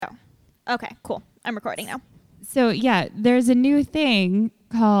Okay, cool. I'm recording now. So yeah, there's a new thing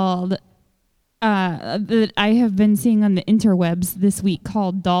called that I have been seeing on the interwebs this week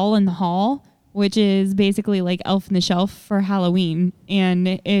called Doll in the Hall, which is basically like Elf on the Shelf for Halloween,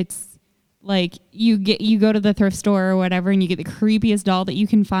 and it's like you go to the thrift store or whatever, and you get the creepiest doll that you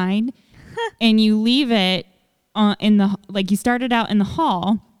can find, and you leave it in the you start it out in the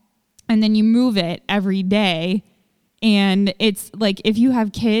hall, and then you move it every day. And it's like, if you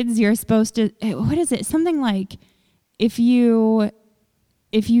have kids, you're supposed to, what is it? Something like if you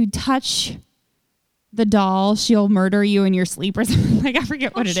touch the doll, she'll murder you in your sleep or something. Like, I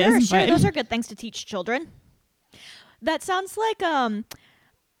forget what it is. Sure. But Those are good things to teach children. That sounds like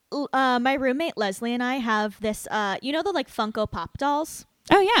my roommate Leslie and I have this, the like Funko Pop dolls?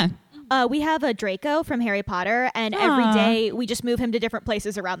 Oh, yeah. We have a Draco from Harry Potter, and every day we just move him to different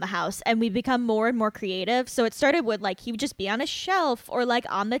places around the house, and we become more and more creative. So it started with he would just be on a shelf or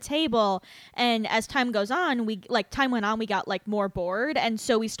on the table, and as time goes on, we got more bored, and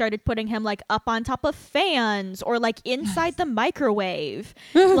so we started putting him up on top of fans or inside the microwave,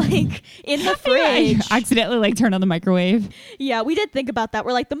 in the fridge. I accidentally turn on the microwave. Yeah, we did think about that.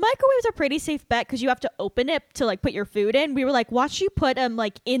 We're the microwave's a pretty safe bet because you have to open it to put your food in. We were watch you put him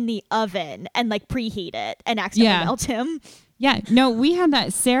in the oven and preheat it and accidentally melt him. Yeah, no, we had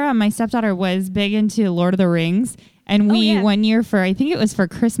that. Sarah, my stepdaughter, was big into Lord of the Rings, and one year I think it was for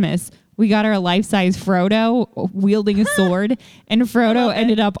Christmas, we got her a life-size Frodo wielding a sword, and Frodo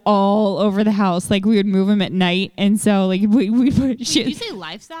ended up all over the house. We would move him at night, and so we put. Did you say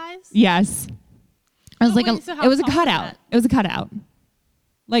life-size? Yes. I was it was a cutout. It was a cutout,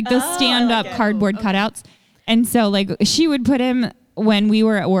 those stand-up cardboard cutouts, and so she would put him. When we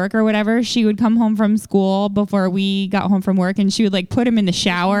were at work or whatever, she would come home from school before we got home from work, and she would put him in the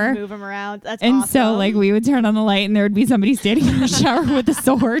shower, move him around. That's and awesome. so we would turn on the light, and there would be somebody standing in the shower with a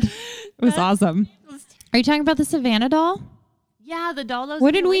sword. It was awesome. Are you talking about the Savannah doll? Yeah, the doll.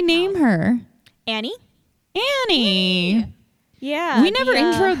 What did we name her? Annie. Yeah. We never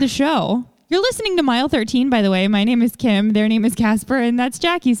introed the show. You're listening to Mile 13, by the way. My name is Kim. Their name is Casper, and that's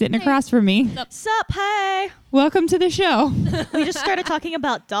Jackie sitting across from me. Sup? Hey. Welcome to the show. We just started talking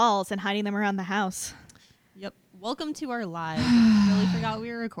about dolls and hiding them around the house. Yep. Welcome to our live. I really forgot we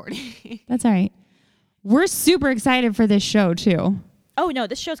were recording. That's all right. We're super excited for this show, too. Oh, no,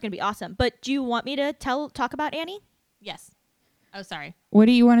 this show's going to be awesome. But do you want me to talk about Annie? Yes. Oh, sorry. What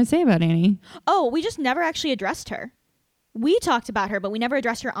do you want to say about Annie? Oh, we just never actually addressed her. We talked about her, but we never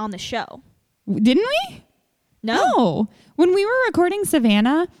addressed her on the show. Didn't we? No. When we were recording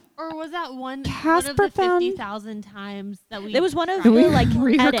Savannah, or was that one Casper of the found 50,000 times that we? It was one of the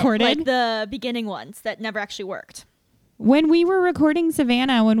re-recorded, the beginning ones that never actually worked. When we were recording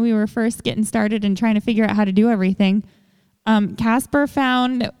Savannah, when we were first getting started and trying to figure out how to do everything, Casper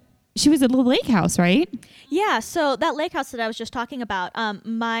found. She was at the lake house, right? Yeah, so that lake house that I was just talking about,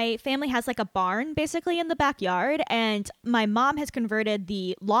 my family has a barn basically in the backyard, and my mom has converted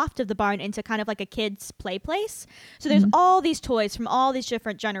the loft of the barn into kind of a kid's play place. So there's all these toys from all these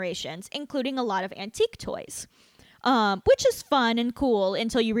different generations, including a lot of antique toys, which is fun and cool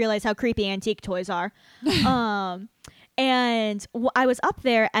until you realize how creepy antique toys are. And I was up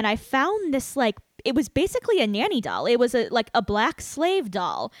there and I found this it was basically a nanny doll. It was a black slave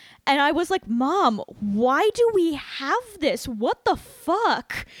doll. And I was like, Mom, why do we have this? What the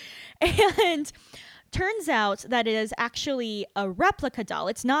fuck? And turns out that it is actually a replica doll.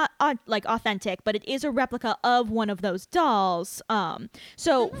 It's not authentic, but it is a replica of one of those dolls.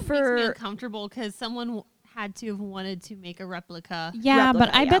 So makes me uncomfortable because someone had to have wanted to make a replica. Yeah, but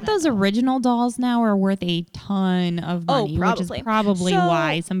I bet those original dolls now are worth a ton of money, which is probably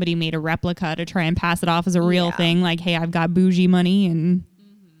why somebody made a replica to try and pass it off as a real thing. Hey, I've got bougie money. And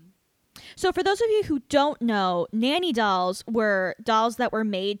so for those of you who don't know, nanny dolls were dolls that were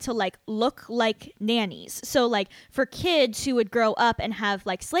made to look like nannies. So for kids who would grow up and have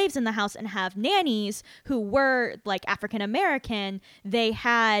slaves in the house and have nannies who were African American, they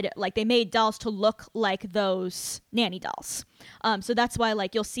had they made dolls to look like those nanny dolls. So that's why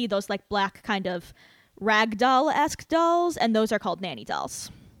you'll see those black kind of ragdoll-esque dolls, and those are called nanny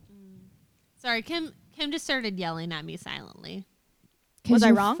dolls. Sorry, Kim just started yelling at me silently. Was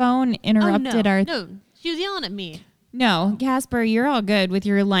I wrong? Phone interrupted our. No, she was yelling at me. No, Casper, you're all good with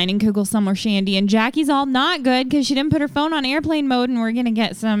your Leinenkugel Summer Shandy, and Jackie's all not good because she didn't put her phone on airplane mode, and we're gonna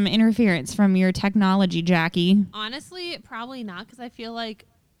get some interference from your technology, Jackie. Honestly, probably not, because I feel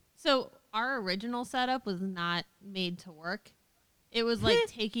our original setup was not made to work. It was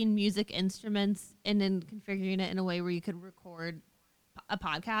taking music instruments and then configuring it in a way where you could record a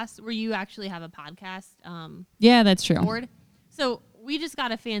podcast, where you actually have a podcast. Yeah, that's true. Board. So we just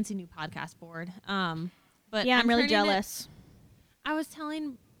got a fancy new podcast board. But Yeah, I'm really turning it- jealous. I was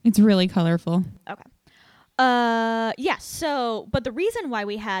telling. It's really colorful. Okay. Yes. So, but the reason why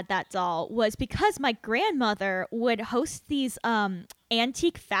we had that doll was because my grandmother would host these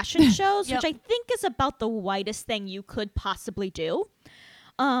antique fashion shows, Yep. which I think is about the whitest thing you could possibly do.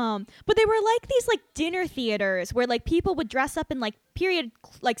 But they were like these like dinner theaters where like people would dress up in like period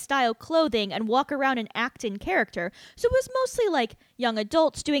like style clothing and walk around and act in character. So it was mostly like young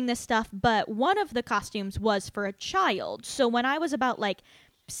adults doing this stuff, but one of the costumes was for a child. So when I was about like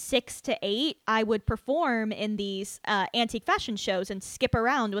 6 to 8, I would perform in these antique fashion shows and skip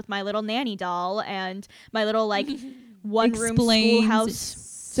around with my little nanny doll and my little like one room Explains schoolhouse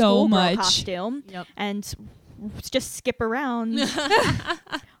so schoolgirl much. costume Yep. and just skip around.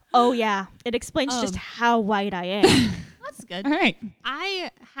 Oh yeah, it explains just how white I am. That's good. All right. I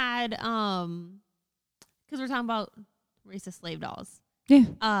had because we're talking about racist slave dolls.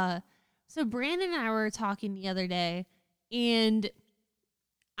 Yeah. So Brandon and I were talking the other day, and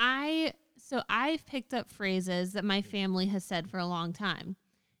I've picked up phrases that my family has said for a long time.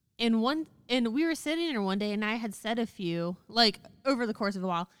 And we were sitting there one day, and I had said a few like over the course of a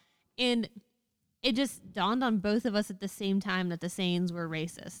while, and it just dawned on both of us at the same time that the sayings were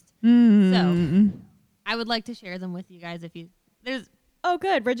racist. So I would like to share them with you guys. If you there's Oh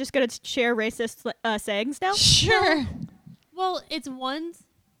good, we're just gonna share racist sayings now. Sure. well, it's ones.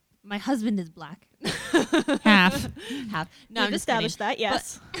 My husband is black. Half. Half. No, We've I'm just established kidding. that.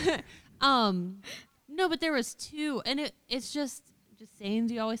 Yes. No, but there was two, and it's just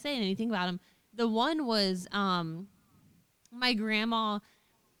sayings you always say and anything about them. The one was my grandma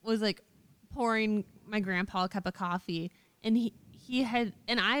was like pouring my grandpa a cup of coffee, and he had,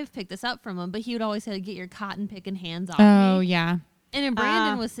 and I've picked this up from him, but he would always say, "Get your cotton picking hands off Oh, me." yeah. And then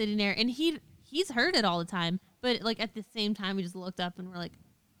Brandon was sitting there, and he's heard it all the time, but like at the same time, we just looked up and we're like,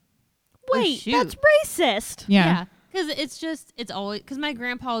 Wait, shoot. that's racist. Yeah. because it's always because my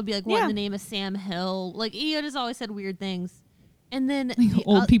grandpa would be like, "What Yeah. the name of Sam Hill?" Like he just always said weird things, and then Like the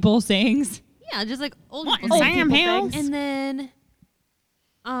old people sayings. yeah, just like old What, people Sam saying- Hill? And then,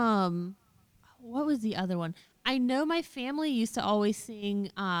 what was the other one? I know my family used to always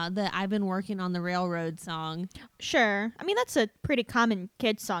sing the "I've Been Working on the Railroad" song. Sure. I mean, that's a pretty common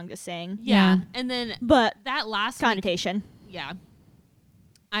kid song to sing. Yeah, Yeah. and then But that last week, connotation. yeah,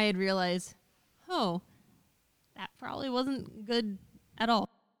 I had realized, oh, that probably wasn't good at all.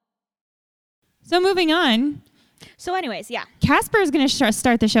 So moving on, So anyways, yeah. Casper is going to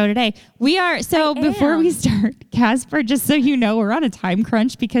start the show today. We are, so I before we am. start, Casper, just so you know, we're on a time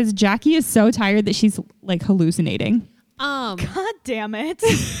crunch because Jackie is so tired that she's like hallucinating. God damn it.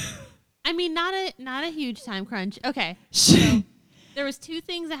 I mean, not a huge time crunch. Okay, there was two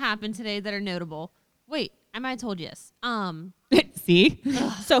things that happened today that are notable. Wait, I might have told you this. See?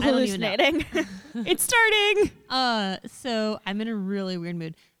 So I don't even know. hallucinating. It's starting. So I'm in a really weird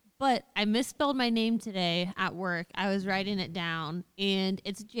mood. But I misspelled my name today at work. I was writing it down, and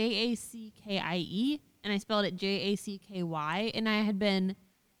it's Jackie, and I spelled it Jacky, and I had been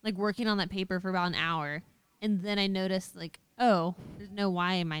like working on that paper for about an hour, and then I noticed like, oh, there's no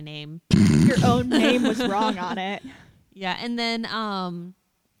Y in my name. Your own name was wrong on it. Yeah, and then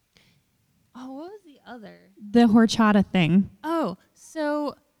what was the other? The horchata thing. Oh,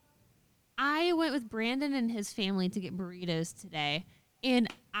 so I went with Brandon and his family to get burritos today. And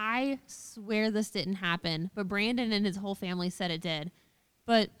I swear this didn't happen, but Brandon and his whole family said it did.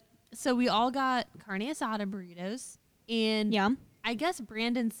 But so we all got carne asada burritos. And Yum. I guess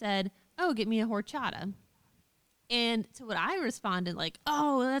Brandon said, "Oh, get me a horchata." And to what I responded, like,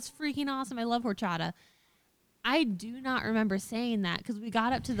 "Oh, that's freaking awesome. I love horchata." I do not remember saying that because we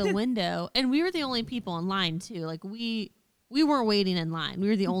got up to the window and we were the only people in line too. Like we weren't waiting in line. We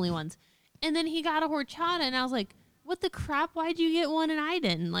were the only ones. And then he got a horchata and I was like, "What the crap? Why'd you get one and I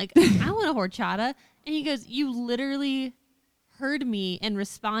didn't? Like, I want a horchata." And he goes, "You literally heard me and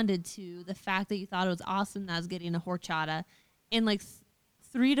responded to the fact that you thought it was awesome that I was getting a horchata." And like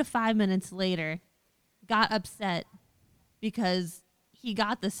 3 to 5 minutes later, got upset because he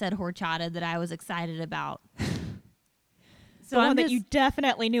got the said horchata that I was excited about. The one that you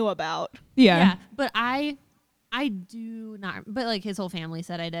definitely knew about. Yeah. but I do not. But like his whole family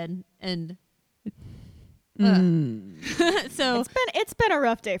said I did, and so It's been a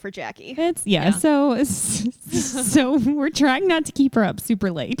rough day for Jackie. It's so we're trying not to keep her up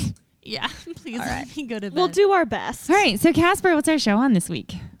super late. yeah, please All right. let me go to bed. We'll do our best. All right, so Casper, what's our show on this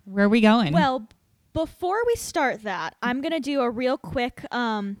week? Where are we going? Well, before we start that, I'm going to do a real quick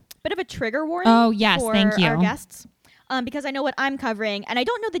bit of a trigger warning Oh, yes, for thank you. our guests. because I know what I'm covering, and I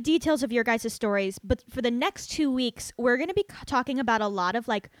don't know the details of your guys' stories, but for the next 2 weeks, we're going to be talking about a lot of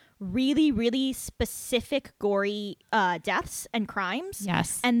like really, really specific gory deaths and crimes.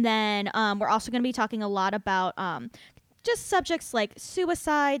 Yes. And then we're also going to be talking a lot about just subjects like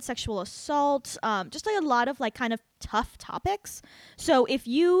suicide, sexual assault, just like a lot of like kind of tough topics. So if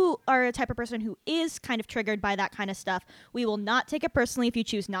you are a type of person who is kind of triggered by that kind of stuff, we will not take it personally if you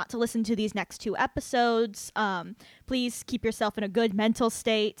choose not to listen to these next 2 episodes. Please keep yourself in a good mental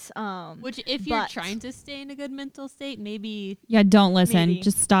state. Which, if you're trying to stay in a good mental state, maybe... Yeah, don't listen. Maybe.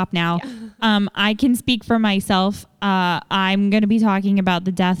 Just stop now. Yeah. I can speak for myself. I'm going to be talking about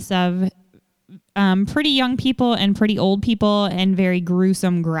the deaths of pretty young people and pretty old people and very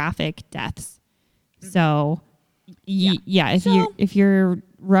gruesome, graphic deaths. So, if you're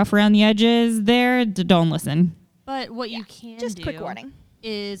rough around the edges there, don't listen. But what you can just do quick warning.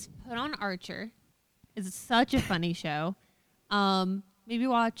 is put on Archer. It's such a funny show. Maybe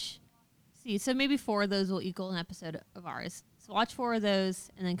watch... So maybe 4 of those will equal an episode of ours. So watch 4 of those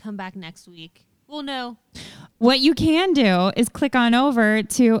and then come back next week. Well, no. What you can do is click on over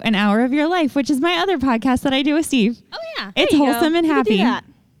to An Hour of Your Life, which is my other podcast that I do with Steve. Oh, yeah. It's There you go. wholesome and You can do happy that.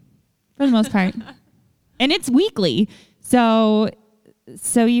 for the most part. And it's weekly. So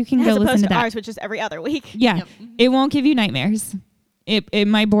you can As go listen opposed to to that. ours, which is every other week. Yeah. Yep. It won't give you nightmares. It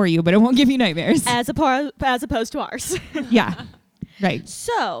might bore you, but it won't give you nightmares. As opposed to ours. Yeah. Right.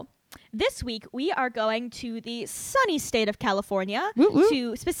 So, this week we are going to the sunny state of California, Woo woo.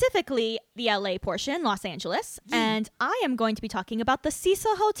 to specifically the LA portion, Los Angeles, and I am going to be talking about the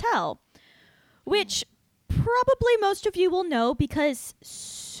Cecil Hotel, which probably most of you will know because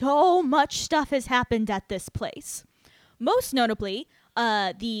so much stuff has happened at this place. Most notably,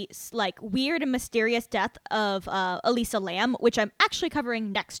 the weird and mysterious death of Elisa Lam, which I'm actually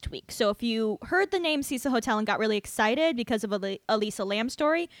covering next week. So if you heard the name Cecil Hotel and got really excited because of Elisa Lam's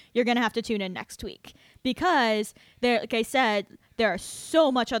story, you're gonna have to tune in next week because like I said, there are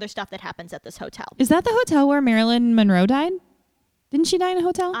so much other stuff that happens at this hotel. Is that the hotel where Marilyn Monroe died? Didn't she die in a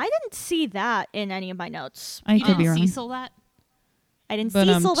hotel? I didn't see that in any of my notes. I You could be didn't wrong. Cecil that? I didn't But,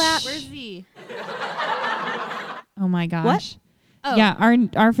 Cecil that. Where's he? Oh my gosh. Oh, Yeah,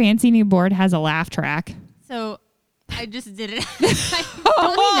 our fancy new board has a laugh track. So I just did it.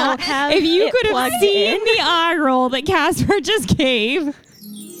 not have if you it could have plugged seen in? the eye roll that Casper just gave.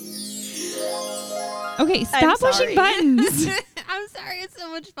 Okay, stop sorry. pushing buttons. I'm sorry. It's so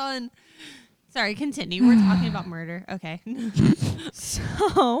much fun. Sorry, continue. We're talking about murder. Okay.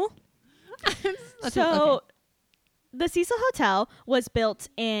 So, the Cecil Hotel was built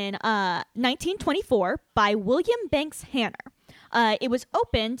in 1924 by William Banks Hanner. It was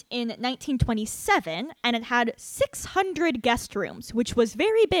opened in 1927, and it had 600 guest rooms, which was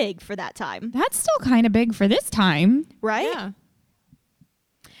very big for that time, That's still kind of big for this time. right? Yeah.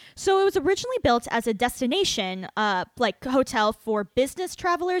 So it was originally built as a destination, hotel for business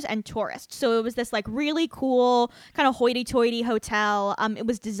travelers and tourists. So it was this really cool kind of hoity-toity hotel. It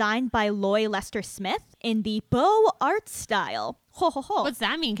was designed by Loy Lester Smith in the Beaux Arts style. Ho ho ho! What's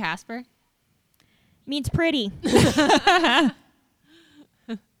that mean, Casper? Means pretty. It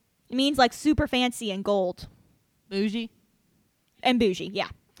means super fancy and gold Bougie. and bougie. Yeah.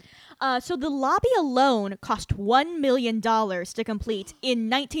 So the lobby alone cost $1 million to complete in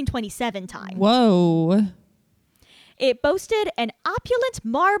 1927 time. Whoa. It boasted an opulent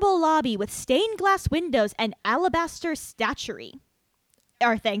marble lobby with stained glass windows and alabaster statuary.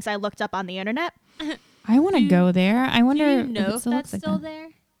 Are things I looked up on the internet. I want to go there. I Do wonder you know if it if still that's looks like still that. there?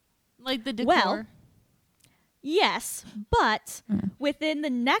 Like the decor? Well, yes, but within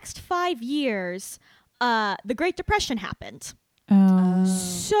the next 5 years, the Great Depression happened. Oh.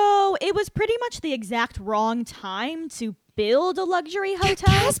 So it was pretty much the exact wrong time to build a luxury hotel.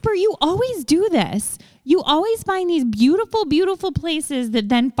 Casper, you always do this. You always find these beautiful, beautiful places that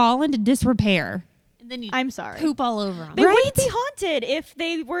then fall into disrepair. and then you I'm sorry. poop all over them. They Right? wouldn't be haunted if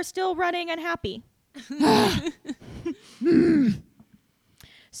they were still running and happy.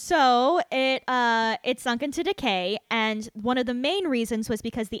 So it sunk into decay, and one of the main reasons was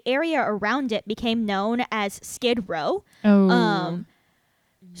because the area around it became known as Skid Row. Oh.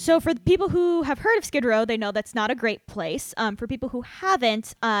 So for the people who have heard of Skid Row, they know that's not a great place. For people who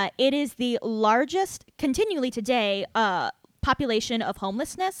haven't, it is the largest, continually today, population of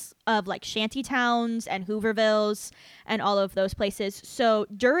homelessness, of shanty towns and Hoovervilles and all of those places. So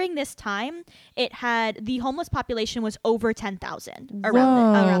during this time, the homeless population was over 10,000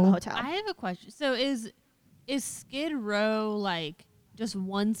 around the Whoa. hotel. I have a question. So is Skid Row just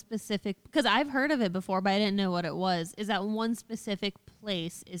one specific? Because I've heard of it before, but I didn't know what it was. Is that one specific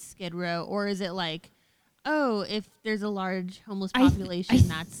place? Is Skid Row, or is it Oh, if there's a large homeless I population,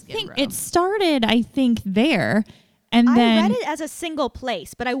 that's Skid think Row. it started, I think, there. And I then read it as a single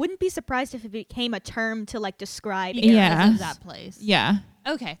place, but I wouldn't be surprised if it became a term to like describe because it. Yeah. of that place. yeah.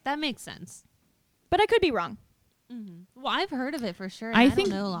 Okay, that makes sense. But I could be wrong. Well, I've heard of it for sure. And I I think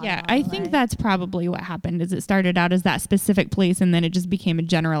don't know a lot yeah, about I it. think that's probably what happened is it started out as that specific place and then it just became a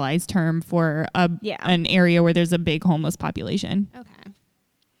generalized term for an area where there's a big homeless population. Okay.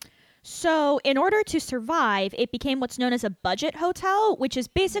 So, in order to survive, it became what's known as a budget hotel, which is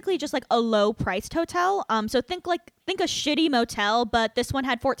basically just like a low-priced hotel. So think a shitty motel, but this one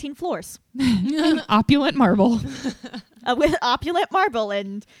had 14 floors Opulent marble. with opulent marble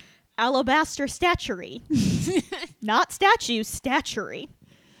and alabaster statuary. Not statues, statuary.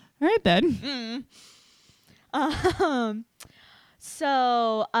 All right then.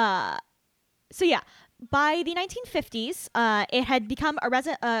 So yeah, by the 1950s, it had become a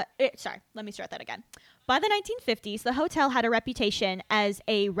let me start that again. By the 1950s, the hotel had a reputation as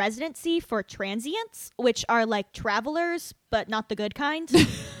a residency for transients, which are like travelers, but not the good kind.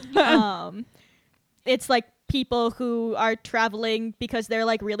 It's like people who are traveling because they're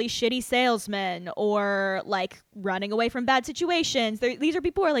like really shitty salesmen or like running away from bad situations. These are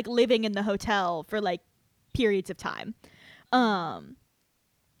people who are like living in the hotel for like periods of time.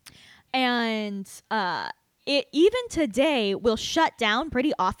 It even today will shut down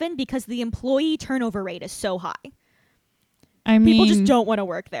pretty often because the employee turnover rate is so high. I mean, People just don't want to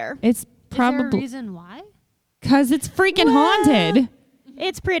work there. It's Is there a probably reason why? because it's freaking haunted.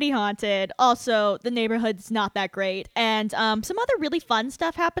 It's pretty haunted. Also, the neighborhood's not that great. And some other really fun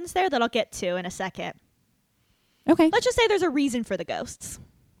stuff happens there that I'll get to in a second. Okay. Let's just say there's a reason for the ghosts.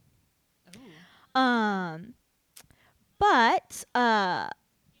 But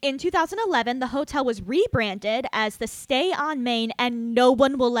in 2011, the hotel was rebranded as the Stay on Main, and no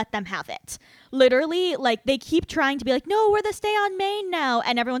one will let them have it. Literally, like, they keep trying to be like, no, we're the Stay on Main now.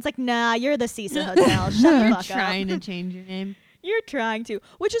 And everyone's like, nah, you're the Cecil Hotel. Shut the You're fuck trying up. to change your name. You're trying to,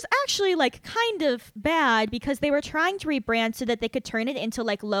 which is actually like kind of bad because they were trying to rebrand so that they could turn it into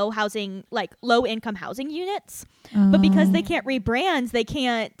like low income housing units. But because they can't rebrand, they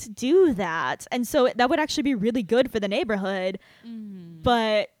can't do that. And so that would actually be really good for the neighborhood.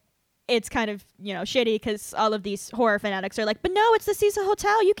 But it's kind of, shitty because all of these horror fanatics are like, but no, it's the Cecil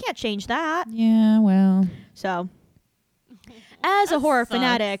Hotel. You can't change that. Yeah, well. So as a That horror sucks.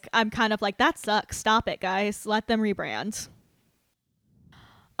 fanatic, I'm kind of like, that sucks. Stop it, guys. Let them rebrand.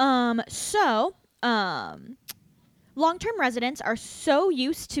 Long-term residents are so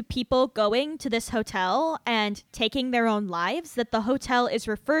used to people going to this hotel and taking their own lives that the hotel is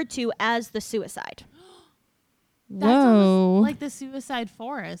referred to as the suicide. That's Whoa. almost like the Suicide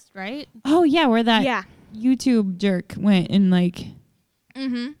Forest, right? Oh, yeah, where that Yeah. YouTube jerk went and like.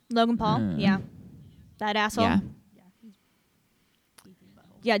 Mm-hmm. Logan Paul. Yeah. That asshole. Yeah.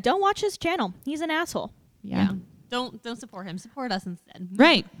 Yeah, don't watch his channel. He's an asshole. Yeah. Don't support him. Support us instead.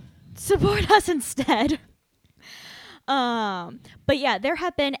 Right. Support us instead. But yeah, there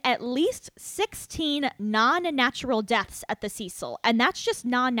have been at least 16 non-natural deaths at the Cecil, and that's just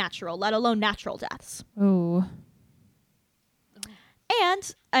non-natural, let alone natural deaths. Oh.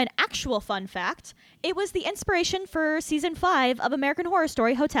 And an actual fun fact, it was the inspiration for season 5 of American Horror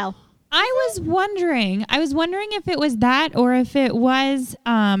Story Hotel. I was wondering if it was that or if it was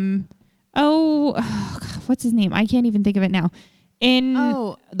what's his name? I can't even think of it now. In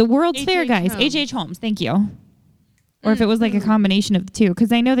the World's Fair, H.H. guys. Holmes. H.H. Holmes, thank you. Or if it was like a combination of the two.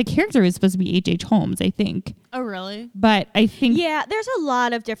 Because I know the character was supposed to be H.H. Holmes, I think. Oh, really? But I think... Yeah, there's a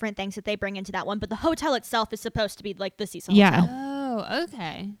lot of different things that they bring into that one, but the hotel itself is supposed to be like the Cecil Yeah. Hotel. Oh,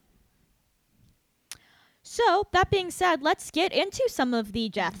 okay. So, that being said, let's get into some of the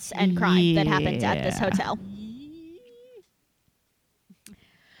deaths and crime that happened at this Yeah. hotel.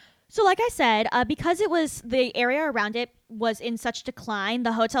 So, like I said, because it was the area around it was in such decline,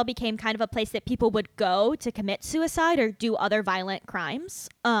 the hotel became kind of a place that people would go to commit suicide or do other violent crimes.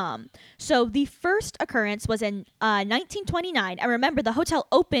 So the first occurrence was in 1929. And remember, the hotel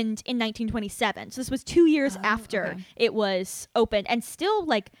opened in 1927. So this was 2 years after it was opened, and still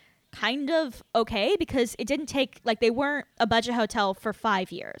like kind of okay because it didn't take like they weren't a budget hotel for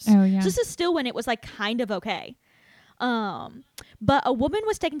 5 years. Oh, yeah. So this is still when it was like kind of okay. But a woman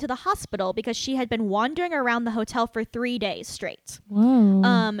was taken to the hospital because she had been wandering around the hotel for 3 days straight.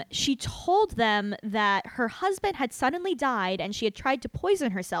 Whoa. She told them that her husband had suddenly died and she had tried to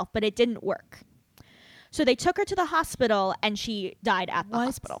poison herself, but it didn't work. So they took her to the hospital and she died at the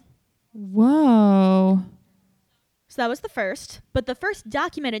hospital. Whoa. So that was the first. But the first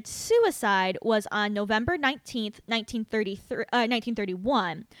documented suicide was on November 19th,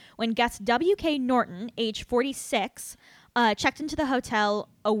 1931, when guest W.K. Norton, age 46, checked into the hotel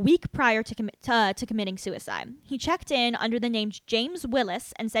a week prior to committing suicide. He checked in under the name James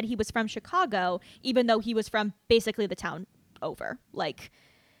Willis and said he was from Chicago, even though he was from basically the town over. Like,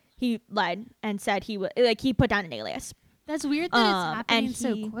 he lied and said he put down an alias. That's weird that it's happening and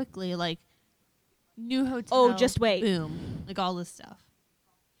so he- quickly. Like, new hotel. Oh, just wait. Boom. Like, all this stuff.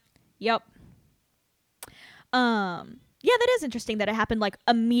 Yep. Yeah, that is interesting that it happened like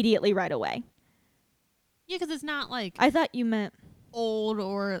immediately right away. Yeah, because it's not like I thought you meant old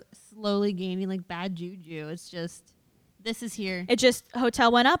or slowly gaining like bad juju. It's just, this is here. it just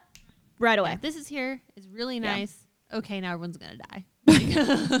hotel went up right away. Yeah, this is here. It's really Yeah. nice. Okay, now everyone's going to die.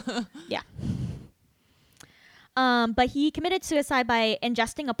 Yeah. But he committed suicide by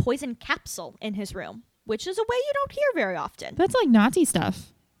ingesting a poison capsule in his room, which is a way you don't hear very often. That's like Nazi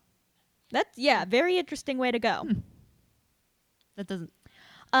stuff. That's, yeah, very interesting way to go. That doesn't.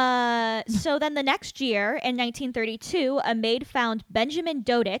 So then the next year, in 1932, a maid found Benjamin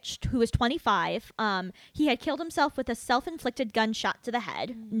Dodich, who was 25. He had killed himself with a self-inflicted gunshot to the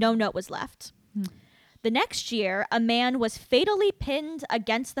head. No note was left. The next year, a man was fatally pinned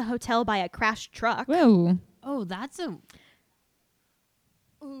against the hotel by a crashed truck. Whoa. Oh, that's a.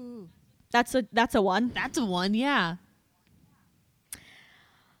 Ooh, That's a one. that's a one. Yeah.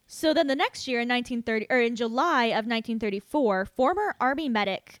 So then the next year, in July of 1934, former Army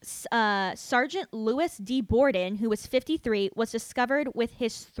medic Sergeant Louis D. Borden, who was 53, was discovered with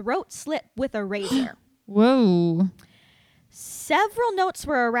his throat slit with a razor. Whoa. Several notes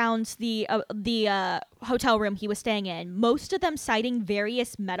were around the hotel room he was staying in, most of them citing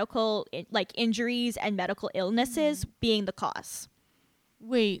various medical injuries and medical illnesses being the cause.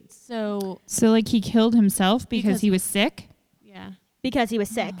 Wait, so. So like he killed himself because Because- he was sick? Yeah. Because he was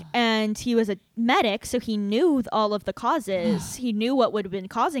sick and he was a medic, so he knew all of the causes. He knew what would have been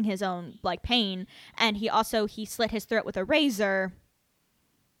causing his own pain, and he slit his throat with a razor.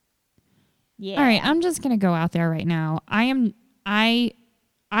 Yeah. All right, I'm just going to go out there right now. I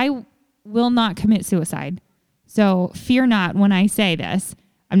will not commit suicide. So fear not when I say this.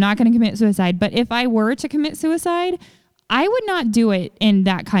 I'm not going to commit suicide, but if I were to commit suicide, I would not do it in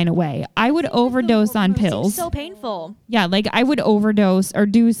that kind of way. I would overdose on pills. So painful. Yeah, like I would overdose or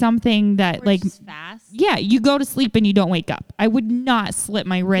do something that Or like just fast. yeah, you go to sleep and you don't wake up. I would not slit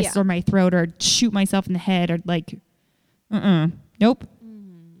my wrists Yeah. or my throat or shoot myself in the head or like nope.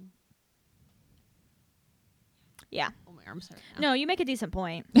 Yeah. Oh, my arms hurt now. No, you make a decent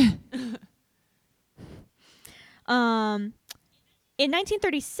point. In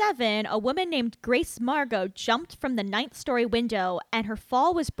 1937, a woman named Grace Margot jumped from the 9th-story window, and her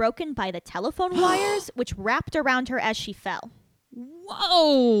fall was broken by the telephone wires, which wrapped around her as she fell.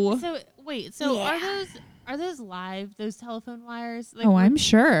 Whoa. So wait, so Yeah. are those live? Those telephone wires? Like, Oh, I'm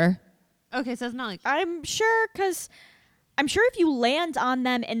sure. okay. So it's not like I'm sure if you land on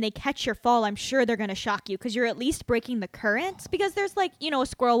them and they catch your fall, I'm sure they're going to shock you because you're at least breaking the current. Because there's a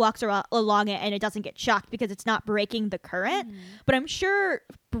squirrel walks along it and it doesn't get shocked because it's not breaking the current. But I'm sure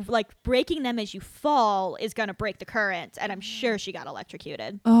breaking them as you fall is going to break the current. And I'm sure she got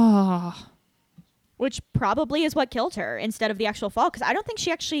electrocuted, Oh. which probably is what killed her instead of the actual fall. Because I don't think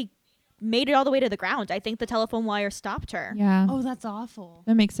she actually made it all the way to the ground. I think the telephone wire stopped her. Yeah. oh, that's awful.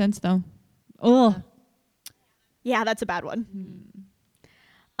 That makes sense though. Oh. Yeah, that's a bad one.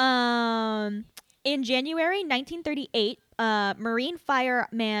 In January 1938, Marine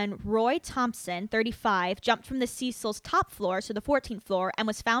fireman Roy Thompson, 35, jumped from the Cecil's top floor to the 14th floor and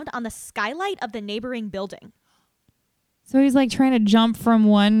was found on the skylight of the neighboring building. So he's like trying to jump from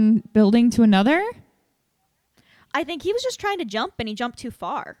one building to another? I think he was just trying to jump and he jumped too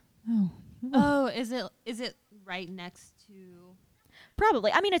far. Oh. Oh, is it right next to?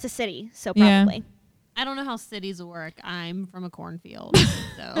 Probably. I mean, it's a city, so Yeah. probably. I don't know how cities work. I'm from a cornfield,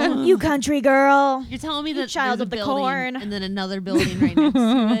 so You country girl. you're telling me You that child there's a of the building corn. and then another building right next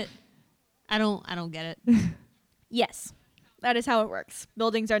to it. I don't get it. Yes, that is how it works.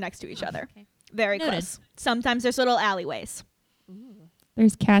 Buildings are next to each other. Okay. Very Noted. close. Sometimes there's little alleyways.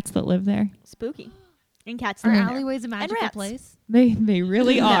 There's cats that live there. Spooky. And cats Are live in there. alleyways a magical rats. place? They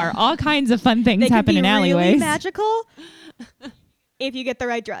really are. All kinds of fun things They can happen be in really alleyways. magical if you get the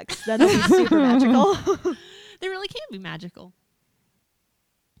right drugs. Then they'll be super magical. They really can be magical.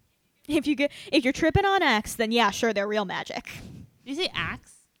 If you're tripping on X, then yeah, sure, they're real magic. Did you say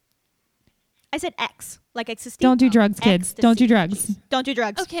axe? I said X, like ecstasy. Don't do drugs, kids. Don't do drugs. Don't do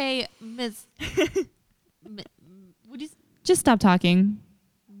drugs. Okay, Miss. Would you? Just stop talking.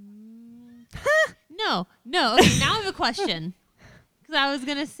 No, No, okay, now I have a question. Because I was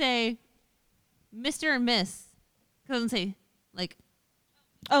going to say Mr. or Miss. Because I was going to say, like,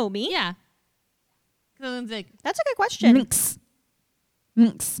 Oh, me? yeah. Because I was like, That's a good question. Mix.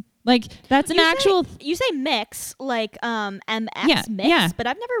 Like that's an You say- actual. You say mix, like MX Yeah, mix, yeah. but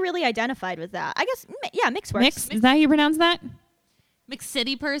I've never really identified with that. I guess, yeah, mix works. Mix. Is that how you pronounce that? Mixed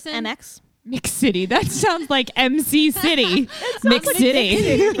City person. MX. Mix City. That sounds like MC City. Mix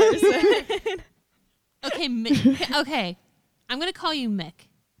City. Okay, okay. I'm going to call you Mick.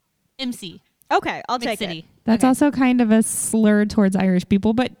 MC. Okay, I'll Mixed take City. it. That's Okay. also kind of a slur towards Irish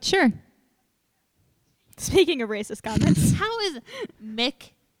people, but sure. Speaking of racist comments. How is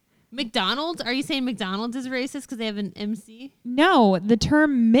McDonald's? Are you saying McDonald's is racist because they have an MC? No, the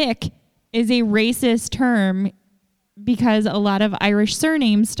term Mick is a racist term because a lot of Irish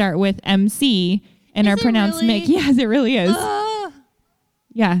surnames start with MC and Is are it pronounced really? Mick. Yes, it really is. Ugh.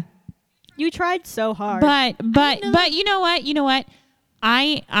 Yeah. You tried so hard. But know. you know what? You know what?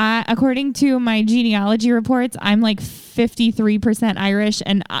 I according to my genealogy reports, I'm like 53% Irish,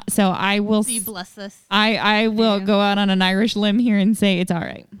 and so I will. So you bless us. I will Fair. go out on an Irish limb here and say it's all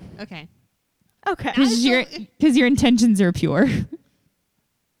right Okay. okay. because your intentions are pure.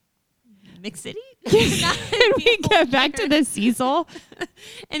 Mixed City? Can we get back to the Cecil?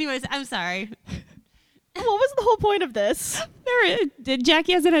 Anyways, I'm sorry. What was the whole point of this?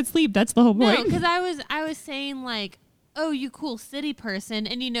 Jackie hasn't had sleep. That's the whole No, point. because I was saying like, oh, you cool city person,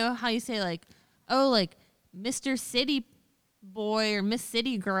 and you know how you say like, oh, like Mr. City boy or Miss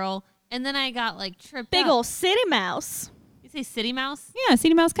City girl, and then I got like tripped Big up. ol' city mouse. You say City Mouse? Yeah,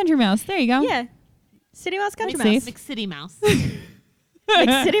 City Mouse, Country Mouse. There you go. Yeah. City mouse, country That's mouse. safe. McCity Mouse. Big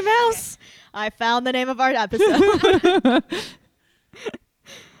city mouse. I found the name of our episode.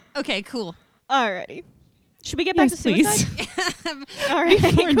 Okay, cool. Alrighty. Should we get back Yes, to please. suicide? All right.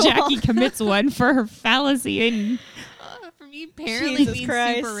 Before cool. Jackie commits one for her fallacy and For me, apparently Jesus being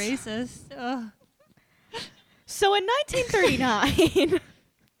Christ. super racist. Ugh. So in 1939,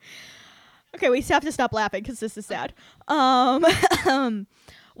 okay, we have to stop laughing because this is sad. Well,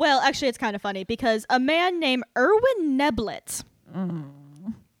 actually, it's kind of funny because a man named Erwin Neblett,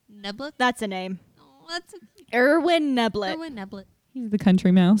 Neblet? that's a name. Oh, that's a Erwin Neblett. Erwin Neblet. he's the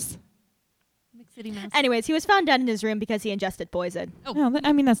country mouse. McCity Mouse. Anyways, he was found dead in his room because he ingested poison. Oh. No,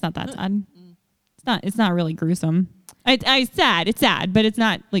 I mean that's not that sad. It's not really gruesome. It's sad. It's sad, but it's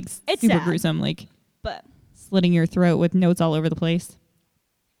not like It's super sad. gruesome, like But slitting your throat with notes all over the place.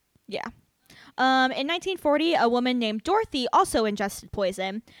 yeah. In 1940, a woman named Dorothy also ingested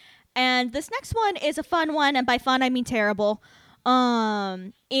poison. And this next one is a fun one, and by fun I mean terrible.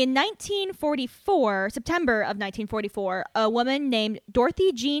 In 1944, September of 1944, a woman named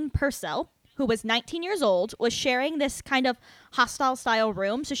Dorothy Jean Purcell, who was 19 years old, was sharing this kind of hostile style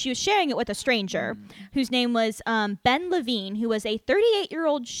room. So she was sharing it with a stranger whose name was Ben Levine, who was a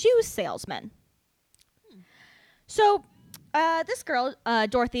 38-year-old shoe salesman. So this girl,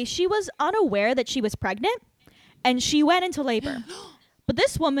 Dorothy, she was unaware that she was pregnant, and she went into labor. But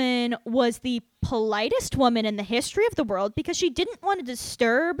this woman was the politest woman in the history of the world because she didn't want to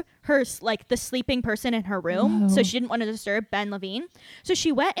disturb her, like the sleeping person in her room. Whoa. So she didn't want to disturb Ben Levine. So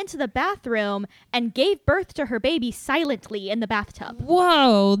she went into the bathroom and gave birth to her baby silently in the bathtub.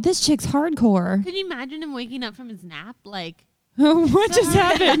 Whoa, this chick's hardcore. Could you imagine him waking up from his nap? Like, What just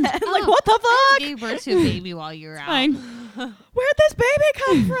happened? Like, oh, what the I fuck? gave birth to a baby while you were out. Fine. Where'd this baby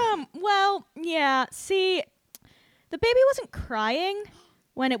come from? Well, yeah, see, the baby wasn't crying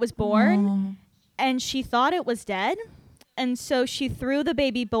when it was born, Oh. and she thought it was dead, and so she threw the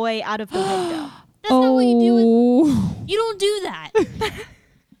baby boy out of the window. That's not what you do with. Oh. You don't do that. That's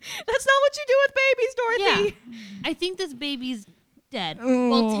not what you do with babies, Dorothy. Yeah. I think this baby's dead.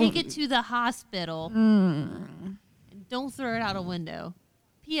 Well, take it to the hospital. And don't throw it out a window.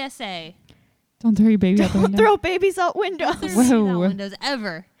 PSA. Don't throw your baby out the Don't window. throw babies out windows. Throw it out Whoa. windows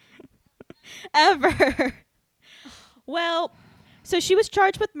ever. Ever. Well, so she was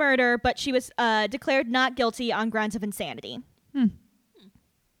charged with murder, but she was declared not guilty on grounds of insanity. That's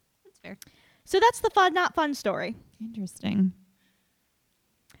fair. So that's the fun, not fun story. Interesting.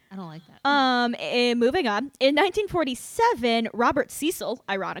 I don't like that. Moving on. In 1947, Robert Cecil,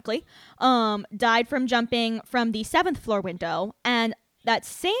 ironically, died from jumping from the 7th floor window. And that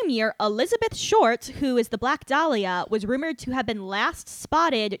same year, Elizabeth Short, who is the Black Dahlia, was rumored to have been last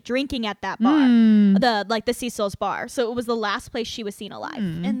spotted drinking at that bar, the Cecil's bar. So it was the last place she was seen alive.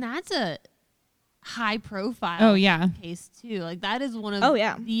 And that's a high profile Oh, yeah. case too. Like that is one of Oh,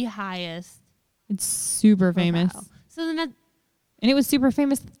 yeah. the highest It's super famous. profile. So then that And it was super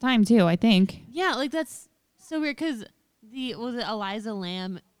famous at the time, too, I think. yeah, like that's so weird because was it Eliza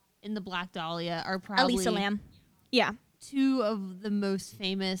Lamb and the Black Dahlia are probably Elisa Lam. Yeah. two of the most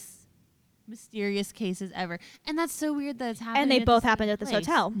famous, mysterious cases ever. And that's so weird that it's happening. And they at both the happened same at this place.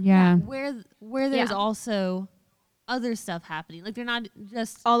 hotel. Yeah. Where there's Yeah. also other stuff happening. Like they're not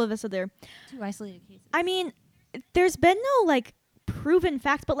just All of this other. two isolated cases. I mean, there's been no like proven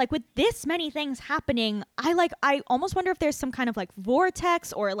facts, but like with this many things happening, I almost wonder if there's some kind of like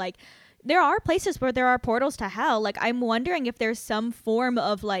vortex, or like there are places where there are portals to hell. Like I'm wondering if there's some form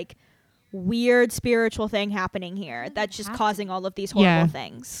of like weird spiritual thing happening here that's just have to causing all of these horrible Yeah.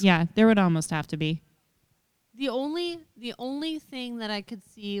 things. Yeah, there would almost have to be. The only thing that I could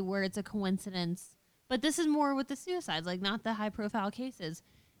see where it's a coincidence, but this is more with the suicides, like not the high profile cases,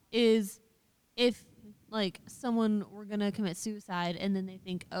 is if like someone were gonna commit suicide and then they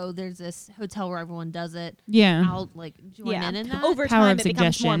think, oh, there's this hotel where everyone does it. Yeah. I'll like join in that. Over Power time of it becomes more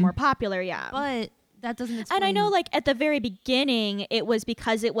and suggestion. more popular. Yeah. But that doesn't explain. And I know, like, at the very beginning, it was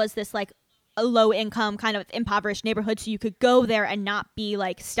because it was this, like, a low income, kind of impoverished neighborhood, so you could go there and not be,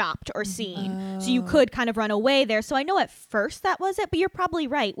 like, stopped or seen. So you could kind of run away there. So I know at first that was it, but you're probably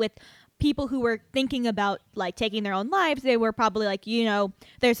right. With people who were thinking about, like, taking their own lives, they were probably like, you know,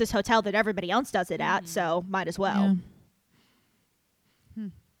 there's this hotel that everybody else does it at, so might as well. Yeah.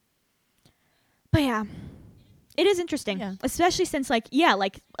 But yeah. It is interesting, Yeah. especially since, like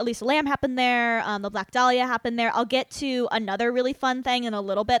Elisa Lam happened there, the Black Dahlia happened there. I'll get to another really fun thing in a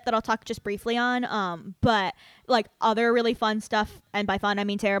little bit that I'll talk just briefly on. But like other really fun stuff, and by fun I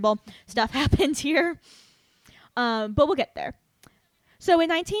mean terrible stuff, happened here. But we'll get there. So in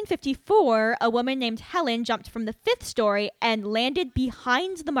 1954, a woman named Helen jumped from the 5th story and landed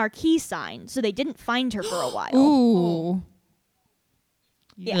behind the marquee sign, so they didn't find her for a while. Ooh.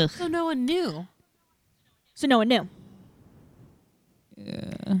 Yeah. Ugh. So no one knew. So no one knew.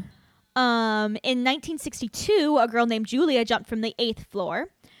 Yeah. In 1962, a girl named Julia jumped from the 8th floor.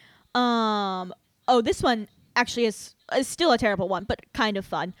 This one actually is still a terrible one, but kind of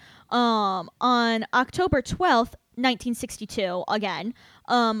fun. On October 12th, 1962, again,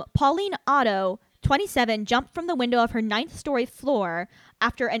 Pauline Otto, 27, jumped from the window of her 9th story floor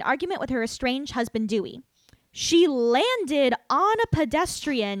after an argument with her estranged husband, Dewey. She landed on a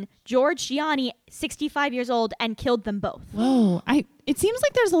pedestrian, George Gianni, 65 years old, and killed them both. Whoa. It seems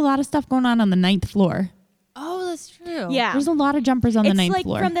like there's a lot of stuff going on the 9th floor. Oh, that's true. Yeah. There's a lot of jumpers on the It's 9th like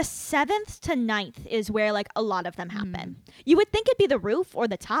floor. from the 7th to 9th is where like a lot of them happen. You would think it'd be the roof or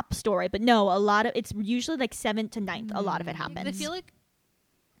the top story, but no, it's usually like 7th to 9th. A lot of it happens. I feel like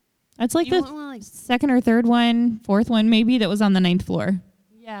It's like you the wouldn't wanna, like, second or third one, fourth one maybe that was on the 9th floor.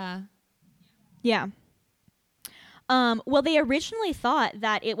 yeah. Yeah. Well, they originally thought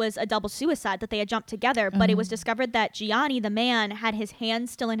that it was a double suicide, that they had jumped together, but it was discovered that Gianni, the man, had his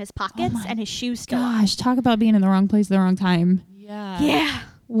hands still in his pockets and his shoes still on. Gosh, talk about being in the wrong place at the wrong time. Yeah. Yeah.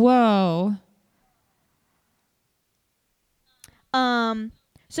 Whoa.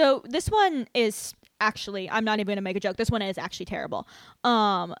 So this one is actually, I'm not even going to make a joke. This one is actually terrible.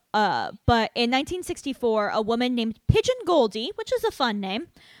 But in 1964, a woman named Pigeon Goldie, which is a fun name,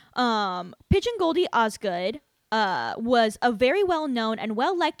 Pigeon Goldie Osgood, was a very well-known and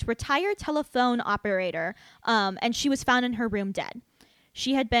well-liked retired telephone operator, and she was found in her room dead.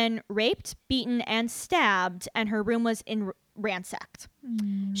 She had been raped, beaten, and stabbed, and her room was ransacked.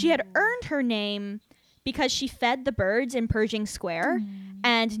 She had earned her name because she fed the birds in Pershing Square,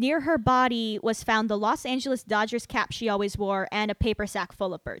 and near her body was found the Los Angeles Dodgers cap she always wore and a paper sack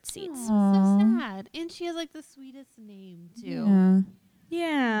full of bird seeds. So sad. And she has like the sweetest name too. Yeah.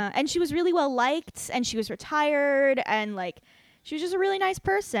 Yeah, and she was really well liked, and she was retired, and like she was just a really nice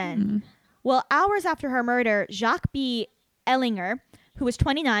person. Well, hours after her murder, Jacques B. Ellinger, who was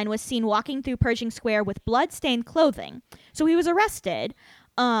 29, was seen walking through Pershing Square with blood-stained clothing. So he was arrested,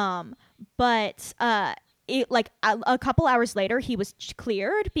 but a couple hours later, he was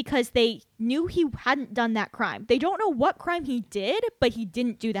cleared because they knew he hadn't done that crime. They don't know what crime he did, but he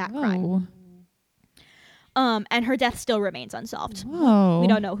didn't do that crime. Whoa. And her death still remains unsolved. Whoa. We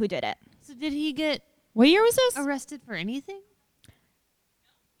don't know who did it. So did he get What year was this? arrested for anything?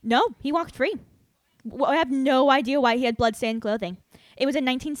 No, he walked free. I have no idea why he had blood-stained clothing. It was in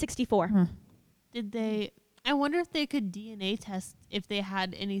 1964. Huh. Did they? I wonder if they could DNA test if they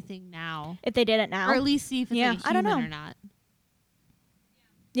had anything now, If they did it now. or at least see if it's Yeah, like I don't human know. or not.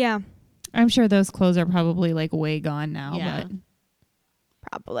 Yeah, I'm sure those clothes are probably like way gone now, Yeah. but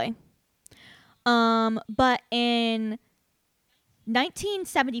probably. But in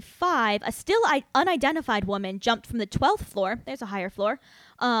 1975, a still unidentified woman jumped from the 12th floor, there's a higher floor,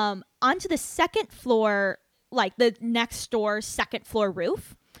 onto the 2nd floor, like the next door 2nd floor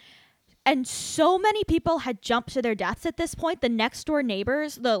roof. And so many people had jumped to their deaths at this point. The next door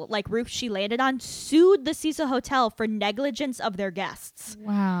neighbors, the like roof she landed on, sued the Cecil Hotel for negligence of their guests.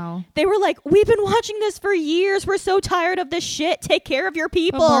 Wow. They were like, we've been watching this for years. We're so tired of this shit. Take care of your Put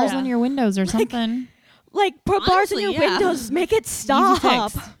people. bars on your windows or something. Like, put bars in Honestly, your yeah. windows. Make it Easy stop.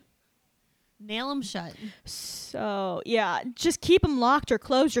 fix. Nail them shut. So, yeah, just keep them locked or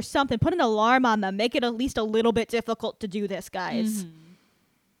closed or something. Put an alarm on them. Make it at least a little bit difficult to do this, guys. Mm-hmm.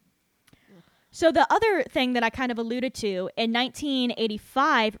 So the other thing that I kind of alluded to, in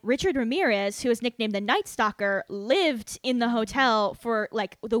 1985, Richard Ramirez, who is nicknamed the Night Stalker, lived in the hotel for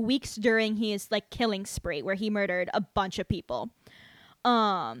like the weeks during his like killing spree where he murdered a bunch of people.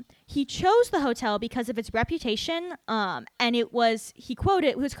 He chose the hotel because of its reputation, and it was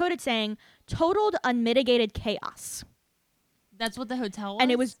quoted saying totaled unmitigated chaos. That's what the hotel was?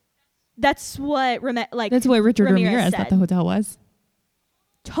 And that's what That's what Richard Ramirez said. thought the hotel was.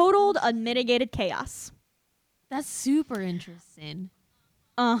 Totaled unmitigated chaos. That's super interesting.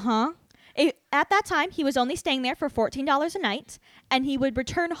 Uh-huh. At that time, he was only staying there for $14 a night, and he would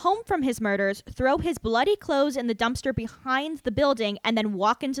return home from his murders, throw his bloody clothes in the dumpster behind the building, and then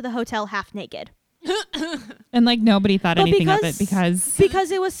walk into the hotel half naked. And like nobody thought But anything of it because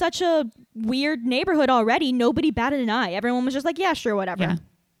Because it was such a weird neighborhood already, nobody batted an eye. Everyone was just like, yeah, sure, whatever.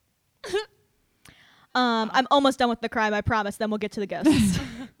 yeah. I'm almost done with the crime, I promise. Then we'll get to the ghosts.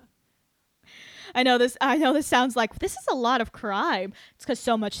 I know this sounds like this is a lot of crime. It's because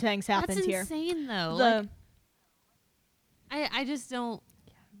so much things happened That's here. insane, though. The- I just don't.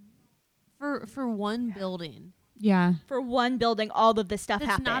 For one building. Yeah. For one building, all of this stuff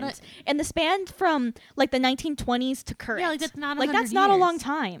That's not happened. And the span from like the 1920s to current. Yeah, like that's not 100 100 not a years. long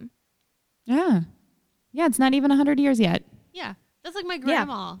time. Yeah. Yeah, it's not even 100 years yet. Yeah, that's like my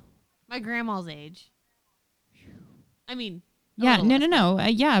grandma. My grandma's age. I mean. a Yeah, little no.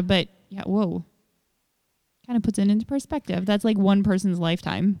 less. Yeah, but yeah, whoa. Kind of puts it into perspective. That's like one person's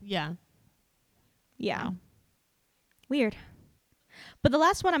lifetime. Yeah. Yeah. Wow. Weird. But the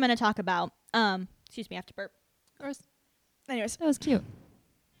last one I'm going to talk about, excuse me, I have to burp. Gross. Anyways, That was cute.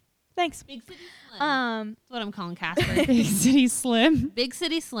 thanks. Big City Slim. That's what I'm calling Casper. Big City Slim. Big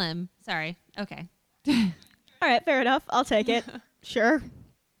City Slim. Sorry. Okay. All right, fair enough. I'll take it. Sure.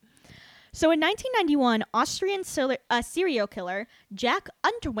 So in 1991, Austrian serial killer Jack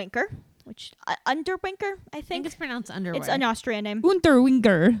Unterwinker, Underwinker, I I think think. it's pronounced underwear. It's an Austrian name.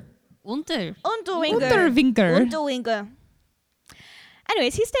 Unterwinker. Unter. Unterwinker. Unterwinker.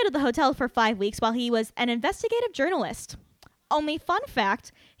 Anyways, he stayed at the hotel for 5 weeks while he was an investigative journalist. Only fun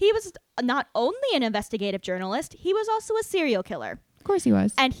fact, he was not only an investigative journalist, he was also a serial killer. Of course he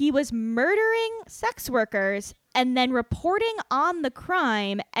was. And he was murdering sex workers and then reporting on the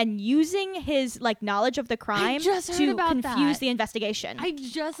crime and using his like knowledge of the crime just heard to about confuse that. the investigation. I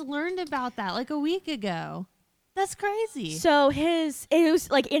just learned about that like a week ago. That's crazy. So it was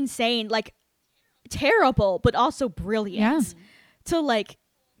like insane, like terrible, but also brilliant Yeah. to like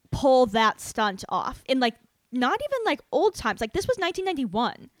pull that stunt off in like not even like old times. Like this was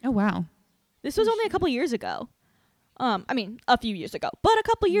 1991. Oh, wow. This was only a couple years ago. I mean, a few years ago, but a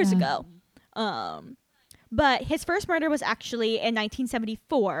couple years Yeah. ago. But his first murder was actually in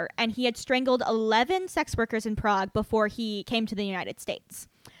 1974, and he had strangled 11 sex workers in Prague before he came to the United States.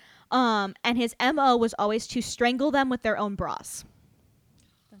 And his MO was always to strangle them with their own bras.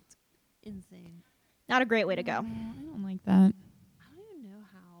 That's insane. Not a great way to go. I don't like that. I don't even know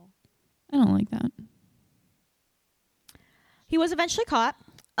how. I don't like that. He was eventually caught,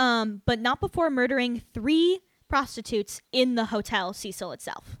 but not before murdering 3 prostitutes in the Hotel Cecil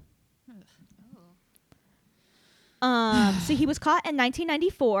itself. So he was caught in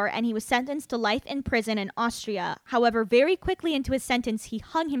 1994 and he was sentenced to life in prison in Austria. However, very quickly into his sentence, he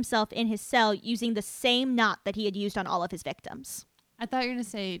hung himself in his cell using the same knot that he had used on all of his victims. I thought you were going to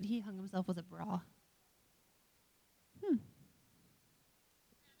say he hung himself with a bra.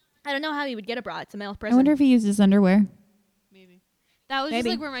 I don't know how he would get a bra. It's a male I prison. wonder if he used his underwear. Maybe. That was Maybe.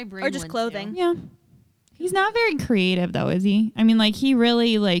 just like where my brain Or just went to. clothing. Yeah. He's not very creative though, is he? I mean, like he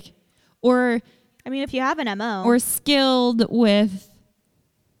really like or I mean, if you have an MO. or skilled with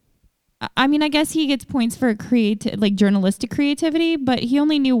I mean, I guess he gets points for like journalistic creativity, but he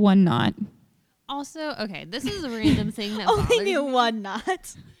only knew one knot. Also, okay, this is a random thing that only bothers knew me. one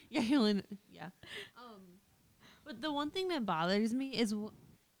knot. Yeah, he only yeah. But the one thing that bothers me is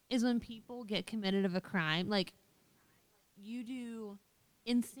when people get committed of a crime, like you do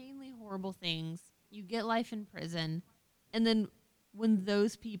insanely horrible things, you get life in prison, and then when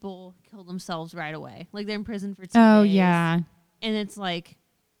those people kill themselves right away, like they're in prison for 2 Oh days, yeah. and it's like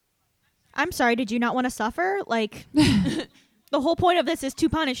I'm sorry, did you not want to suffer? Like, The whole point of this is to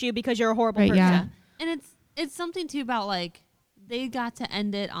punish you because you're a horrible Right, person. yeah. And it's something too about like they got to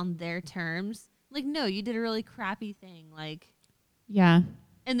end it on their terms. Like, no, you did a really crappy thing. Like, Yeah.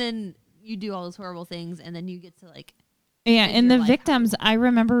 and then you do all those horrible things, and then you get to like. Yeah, Make and your the life victims, I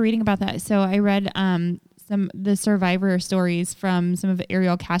remember reading about that. So I read the survivor stories from some of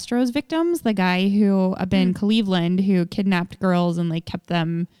Ariel Castro's victims, the guy who up in Cleveland who kidnapped girls and like kept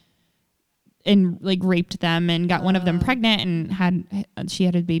them and like raped them and got one of them pregnant and she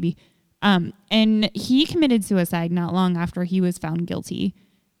had a baby. And he committed suicide not long after he was found guilty.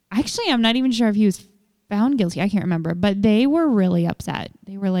 Actually, I'm not even sure if he was found guilty. I can't remember, but they were really upset.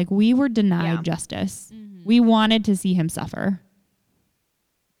 They were like, we were denied justice. Mm-hmm. We wanted to see him suffer.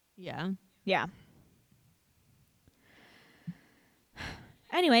 Yeah. Yeah.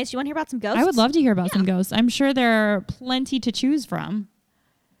 Anyways, you want to hear about some ghosts? I would love to hear about some ghosts. I'm sure there are plenty to choose from.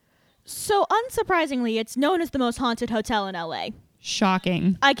 So, unsurprisingly, it's known as the most haunted hotel in LA.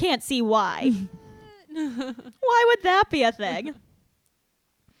 Shocking. I can't see why. Why would that be a thing?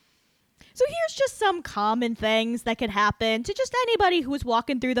 So here's just some common things that could happen to just anybody who is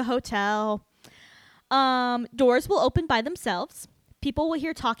walking through the hotel. Doors will open by themselves. People will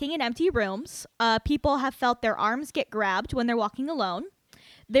hear talking in empty rooms. People have felt their arms get grabbed when they're walking alone.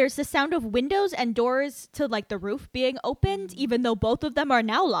 There's the sound of windows and doors to like the roof being opened, even though both of them are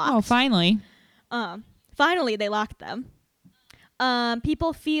now locked. Oh, finally. Finally, they locked them.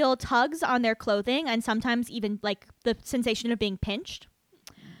 People feel tugs on their clothing and sometimes even like the sensation of being pinched.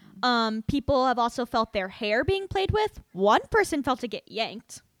 People have also felt their hair being played with. One person felt it get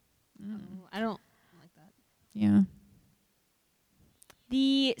yanked. I don't like that. Yeah.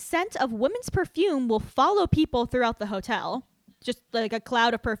 The scent of women's perfume will follow people throughout the hotel. Just like a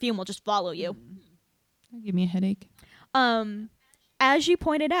cloud of perfume will just follow you. That'll give me a headache. As you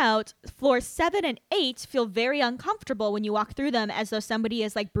pointed out, floors 7 and 8 feel very uncomfortable when you walk through them, as though somebody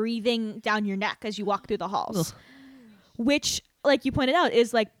is like breathing down your neck as you walk through the halls. Ugh. Which, like you pointed out,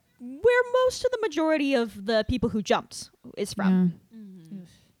 is like where most of the majority of the people who jumped is from.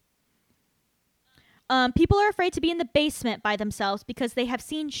 People are afraid to be in the basement by themselves because they have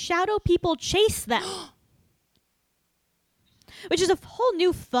seen shadow people chase them. Which is a whole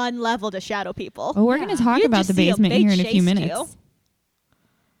new fun level to shadow people. Oh, we're going to talk You about just the see 'em, basement they here in a few chased minutes. you.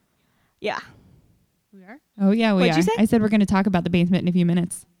 Yeah. We are. Oh, yeah, we What'd are. you say? I said we're going to talk about the basement in a few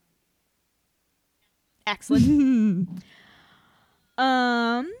minutes. Excellent.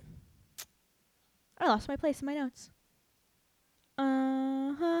 I lost my place in my notes.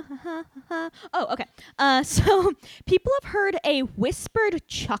 Oh, okay. So people have heard a whispered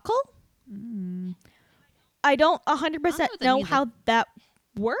chuckle. I don't 100% I don't know what that know means. how that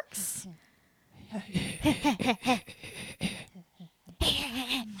works.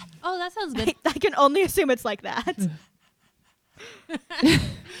 Oh, that sounds good. I can only assume it's like that.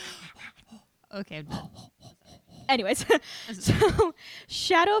 Okay. I'm done. Anyways, so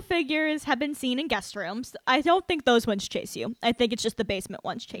shadow figures have been seen in guest rooms. I don't think those ones chase you. I think it's just the basement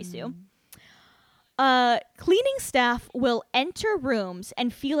ones chase you. Cleaning staff will enter rooms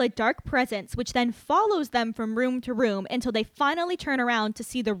and feel a dark presence, which then follows them from room to room until they finally turn around to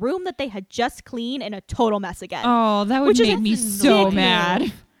see the room that they had just cleaned in a total mess again. Oh, that would Which is make me so dick mad.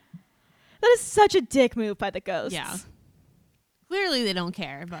 move. That is such a dick move by the ghosts. Yeah. Clearly, they don't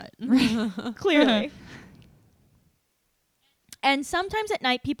care, but Clearly. And sometimes at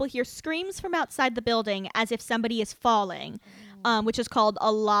night, people hear screams from outside the building as if somebody is falling, which has caused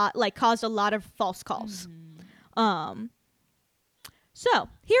a lot of false calls. So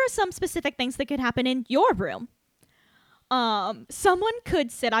here are some specific things that could happen in your room. Someone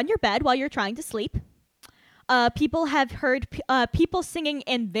could sit on your bed while you're trying to sleep. People have heard people singing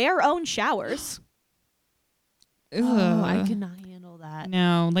in their own showers. oh, I Ugh. could not handle that.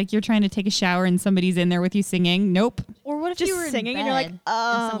 No, like you're trying to take a shower and somebody's in there with you singing. Nope. Or what if Just you were singing in and you're like, bed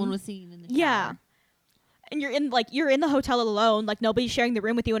and someone was singing in the shower? Yeah. And you're in the hotel alone, like nobody's sharing the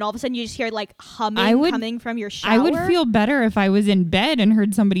room with you, and all of a sudden you just hear like humming coming from your shower. I would feel better if I was in bed and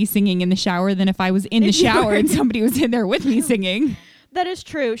heard somebody singing in the shower than if I was in the If you shower were- and somebody was in there with me singing. That is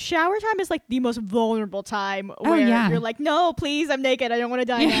true. Shower time is like the most vulnerable time where yeah. you're like, no, please, I'm naked. I don't want to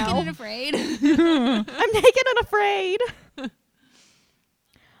die Naked now. and afraid. I'm naked and afraid.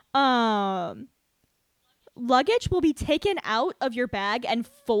 Luggage will be taken out of your bag and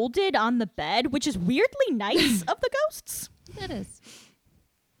folded on the bed, which is weirdly nice of the ghosts. That is.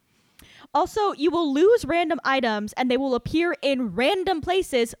 Also, you will lose random items and they will appear in random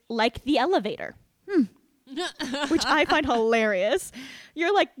places like the elevator. which I find hilarious.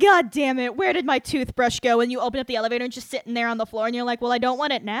 You're like, God damn it, where did my toothbrush go? And you open up the elevator and just sitting there on the floor and you're like, well, I don't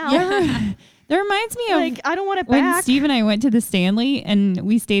want it now. Yeah. That reminds me of Like, I don't want it when back. Steve and I went to the Stanley and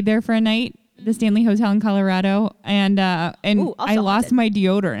we stayed there for a night, the Stanley Hotel in Colorado, and Ooh, also I lost haunted. my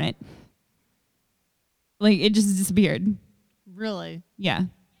deodorant. Like, it just disappeared. Really? Yeah.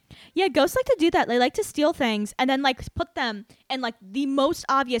 Yeah, ghosts like to do that. They like to steal things and then like put them in like the most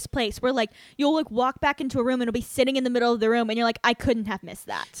obvious place where like you'll like walk back into a room and it'll be sitting in the middle of the room and you're like, I couldn't have missed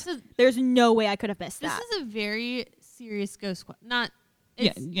that. So There's no way I could have missed this that. is a very serious ghost question. Not.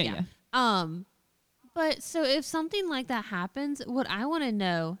 Yeah, It's, yeah. But so if something like that happens, what I want to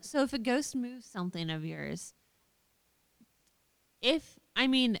know, so if a ghost moves something of yours,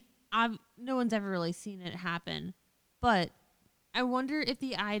 no one's ever really seen it happen, but I wonder if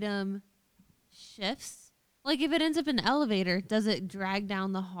the item shifts. Like if it ends up in an elevator, does it drag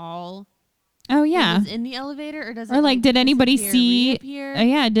down the hall? Oh, when yeah. it's in the elevator, or does it Or like, did anybody disappear, see? reappear?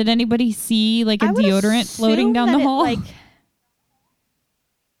 Yeah, did anybody see like a I would deodorant floating assume down that the it, hall? like,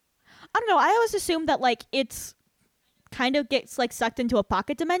 I don't know. I always assume that like it's kind of gets like sucked into a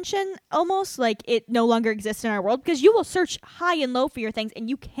pocket dimension almost, like it no longer exists in our world, because you will search high and low for your things and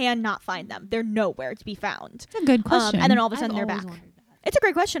you cannot find them. They're nowhere to be found. That's a good question. And then all of a I've sudden they're always back. wondered that. It's a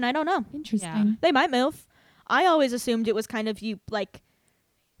great question. I don't know. Interesting. They might move. I always assumed it was kind of you like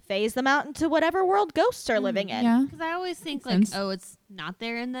phase them out into whatever world ghosts are living in. Yeah. Because I always think Makes like, sense. oh, it's not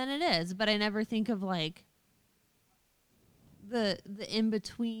there and then it is, but I never think of like the in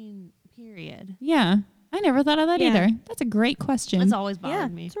between period. Yeah. I never thought of that Yeah. either. That's a great question. It's always Yeah,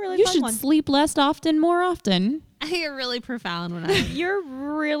 bothered me. it's a really You fun should one. sleep less often, more often. I get really profound when I. You're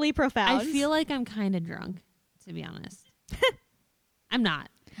really profound. I feel like I'm kind of drunk, to be honest. I'm not.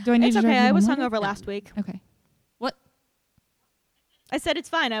 Do I need it's to drive okay. you I was home later? hungover last week. Okay. What? I said it's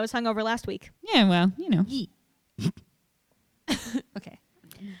fine. I was hungover last week. Yeah, well, you know. Yee. Okay.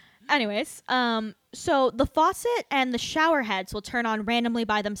 Anyways, so the faucet and the shower heads will turn on randomly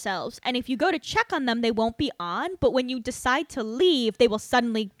by themselves, and if you go to check on them, they won't be on, but when you decide to leave, they will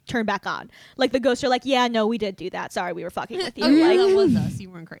suddenly turn back on. Like the ghosts are like, yeah, no, we did do that. Sorry, we were fucking with you. Oh, yeah, Like, that was us. You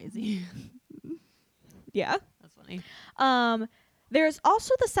weren't crazy. yeah. That's funny. There's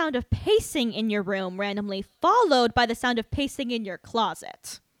also the sound of pacing in your room randomly, followed by the sound of pacing in your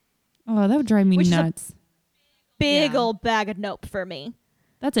closet. Oh, that would drive me Which is a- nuts. Big Yeah. old bag of nope for me.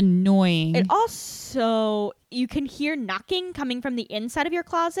 That's annoying. It also, you can hear knocking coming from the inside of your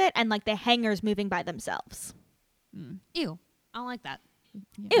closet and like the hangers moving by themselves. Ew. I don't like that.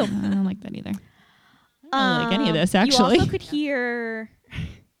 Yeah, Ew. I don't like that either. I don't like any of this, You actually. also could hear.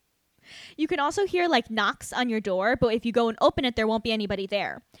 You can also hear like knocks on your door, but if you go and open it, there won't be anybody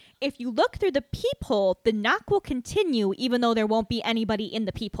there. If you look through the peephole, the knock will continue even though there won't be anybody in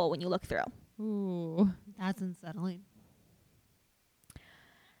the peephole when you look through. Ooh. That's unsettling.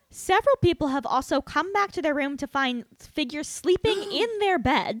 Several people have also come back to their room to find figures sleeping in their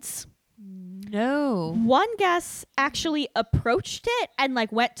beds. No. One guest actually approached it and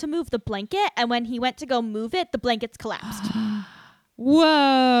like went to move the blanket, and when he went to go move it, the blankets collapsed.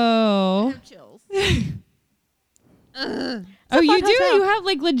 Whoa. Chills. Oh, fun you do? hotel. You have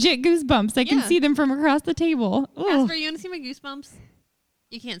like legit goosebumps. I can Yeah. see them from across the table. Ooh. Casper, you want to see my goosebumps?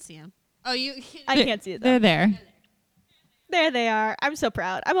 You can't see them. Oh, you. I can't see They're them. there. There they are. I'm so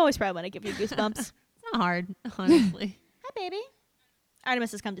proud. I'm always proud when I give you goosebumps. It's not hard, honestly. Hi, baby.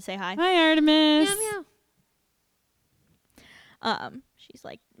 Artemis has come to say hi. Hi, Artemis. Meow, meow. She's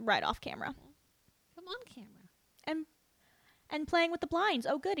like right off camera Come on, camera. and playing with the blinds.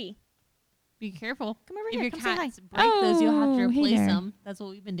 Oh, goody. Be careful. Come over If here. your Come say hi. cats break those, you'll have to Oh, hey replace there. them. That's what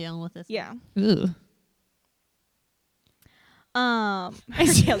we've been dealing with this. Yeah. Ooh. I I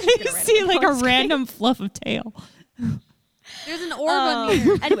see like a random fluff of tail. There's an orb on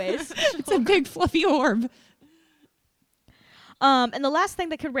here. Anyways, It's a big fluffy orb. and the last thing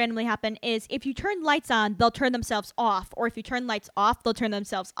that could randomly happen is if you turn lights on, they'll turn themselves off, or if you turn lights off, they'll turn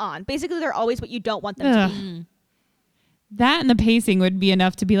themselves on. Basically, they're always what you don't want them to Ugh. be. Mm. That and the pacing would be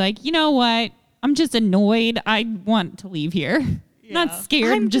enough to be like, you know what? I'm just annoyed. I want to leave here. Not Yeah.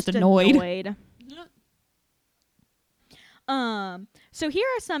 scared. I'm just annoyed. So here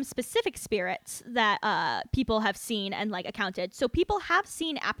are some specific spirits that people have seen and like accounted. So people have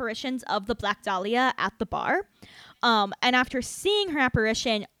seen apparitions of the Black Dahlia at the bar. And after seeing her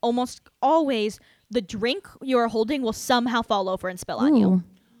apparition, almost always the drink you're holding will somehow fall over and spill on you. Ooh.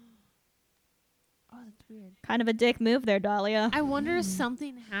 Oh, that's weird. Kind of a dick move there, Dahlia. I wonder if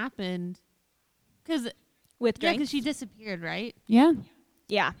something happened. Because With yeah, drink. because she disappeared, right? Yeah.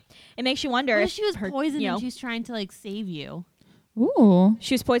 Yeah. It makes you wonder What if if she was her, poisoned you know, and she's trying to like save you? Ooh.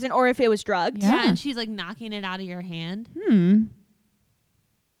 she was poisoned or if it was drugged. Yeah. and she's like knocking it out of your hand.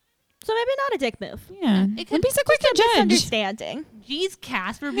 So maybe not a dick move. Yeah. It could be so quick to judge. Misunderstanding. Jeez,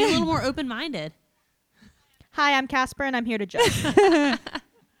 Casper, be a little more open-minded. Hi, I'm Casper, and I'm here to judge. That's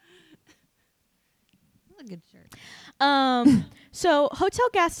a good shirt. So hotel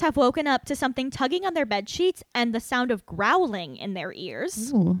guests have woken up to something tugging on their bed sheets and the sound of growling in their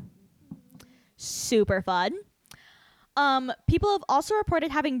ears. Ooh. Super fun. People have also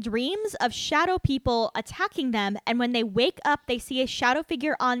reported having dreams of shadow people attacking them, and when they wake up, they see a shadow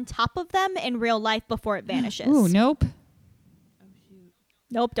figure on top of them in real life before it vanishes. Ooh, nope. Oh, shoot.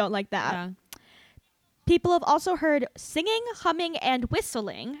 Nope, don't like that. Yeah. People have also heard singing, humming, and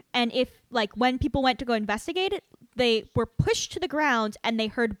whistling, and if, like, when people went to go investigate it, they were pushed to the ground and they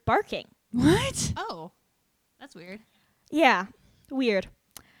heard barking. What? Oh, that's weird. Yeah, weird.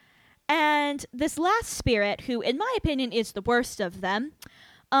 And this last spirit, who in my opinion is the worst of them,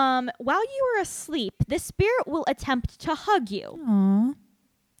 while you are asleep, this spirit will attempt to hug you. Aw.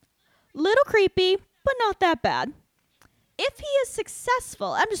 Little creepy, but not that bad. If he is successful,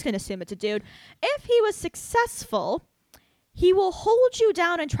 I'm just going to assume it's a dude. If he was successful, he will hold you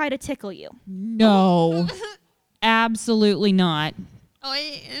down and try to tickle you. No. Absolutely not. Oh,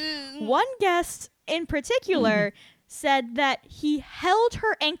 One guest in particular said that he held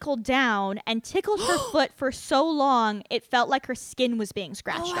her ankle down and tickled her foot for so long it felt like her skin was being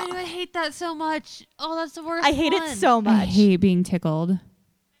scratched why off. do I hate that so much? Oh, that's the worst. I hate it one. so I much. hate being tickled.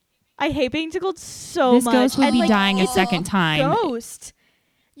 I hate being tickled so This much. ghost would And, be like, dying a it's second time. Ghost.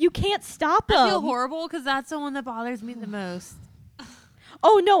 You can't stop him. I feel horrible because that's the one that bothers me the most.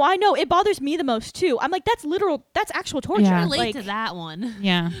 Oh no, I know. It bothers me the most too. I'm like, that's literal. That's actual torture. Yeah. Relate Like, to that one.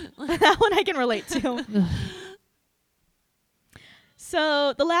 Yeah. that one I can relate to.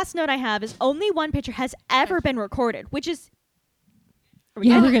 So the last note I have is only one picture has ever been recorded, which is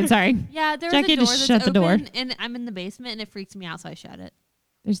Yeah, we're good. Sorry. Yeah, there's Jackie, a door just that's shut the door. open, and I'm in the basement, and it freaks me out, so I shut it.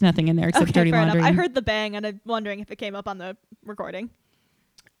 There's nothing in there except okay, dirty fair laundry. enough. I heard the bang, and I'm wondering if it came up on the recording.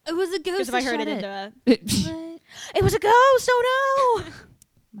 It was a ghost. Because if I heard it in What? it was a ghost. Oh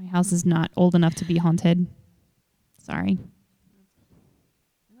no! My house is not old enough to be haunted. Sorry.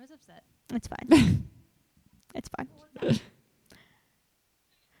 I was upset. It's fine. It's fine.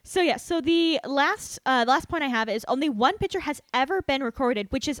 So yeah, so the last point I have is only one picture has ever been recorded,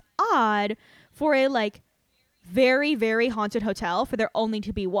 which is odd for a like very, very haunted hotel for there only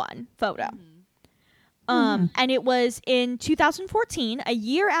to be one photo. And it was in 2014, a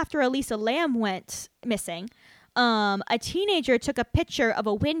year after Elisa Lam went missing. A teenager took a picture of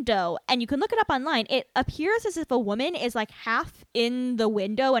a window, and you can look it up online. It appears as if a woman is like half in the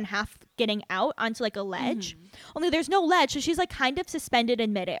window and half getting out onto like a ledge. Only there's no ledge, so she's like kind of suspended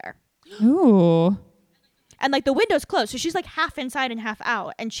in midair. Ooh. And like the window's closed, so she's like half inside and half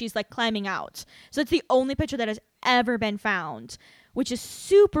out, and she's like climbing out. So it's the only picture that has ever been found, which is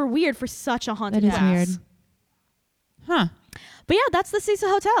super weird for such a haunted That is house. weird. Huh. But yeah, that's the Cecil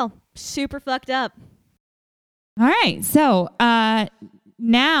Hotel. Super fucked up. All right. So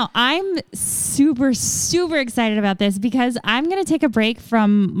now I'm super, super excited about this because I'm going to take a break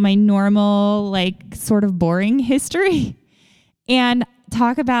from my normal, like, sort of boring history and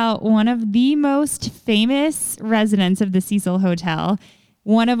talk about one of the most famous residents of the Cecil Hotel,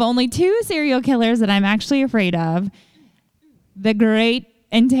 one of only two serial killers that I'm actually afraid of, the great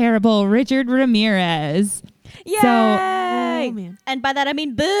and terrible Richard Ramirez. Yay! Oh, man. And by that I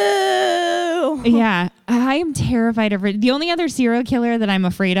mean boo! Yeah, I am terrified of it. The only other serial killer that I'm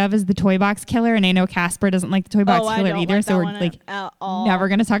afraid of is the Toy Box Killer, and I know Casper doesn't like the Toy Box I Killer don't either, like so that we're one like at all. never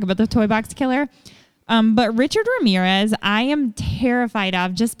going to talk about the Toy Box Killer. But Richard Ramirez, I am terrified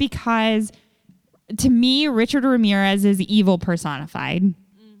of just because, to me, Richard Ramirez is evil personified.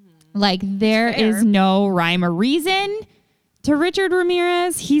 Like there Fair. is no rhyme or reason to Richard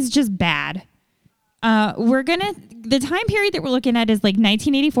Ramirez. He's just bad. The time period that we're looking at is like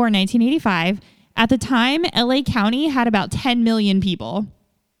 1984, 1985. At the time, LA County had about 10 million people.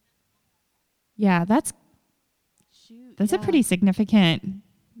 Yeah, that's a pretty significant,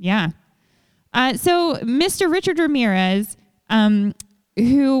 yeah. So Mr. Richard Ramirez,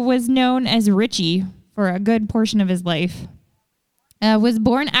 who was known as Richie for a good portion of his life, was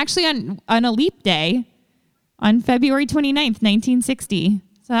born actually on a leap day on February 29th, 1960.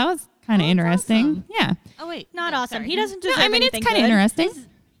 So that was kind of interesting. awesome. Yeah. Oh wait, Not no, awesome. sorry. He doesn't No, deserve I mean, it's anything kind of good. interesting.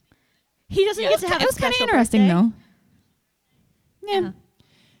 He doesn't get to have It was a kind of special interesting, birthday. though.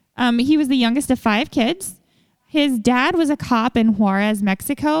 Yeah. He was the youngest of 5 kids. His dad was a cop in Juarez,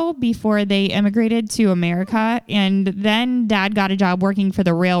 Mexico, before they immigrated to America. And then dad got a job working for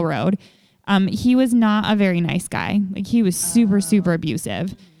the railroad. He was not a very nice guy. Like he was super, super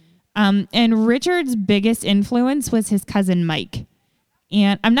abusive. And Richard's biggest influence was his cousin Mike.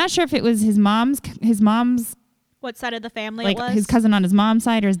 And I'm not sure if it was his mom's What side of the family like it was? his cousin on his mom's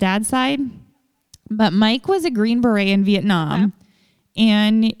side or his dad's side. But Mike was a Green Beret in Vietnam.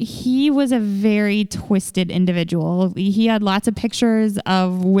 And he was a very twisted individual. He had lots of pictures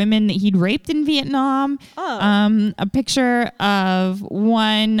of women that he'd raped in Vietnam. A picture of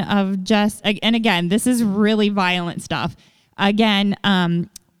one of just, and again, this is really violent stuff. Again,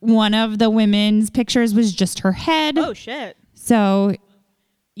 one of the women's pictures was just her head. Oh, shit. So,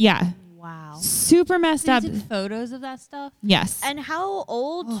 yeah. Wow. Super messed So up. you took photos of that stuff? Yes. And how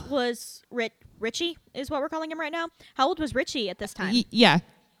old was Richie is what we're calling him right now? How old was Richie at this time? Yeah.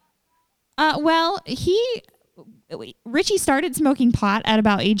 Well, Richie started smoking pot at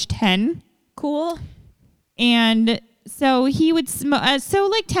about age 10. Cool. And so he would smoke. So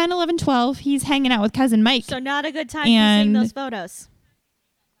like 10, 11, 12, he's hanging out with cousin Mike. So not a good time to be seeing those photos.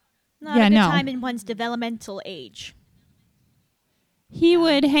 Not a good time in one's developmental age. He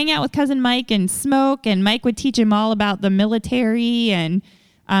would hang out with cousin Mike and smoke, and Mike would teach him all about the military. And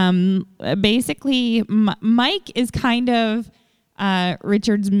basically, Mike is kind of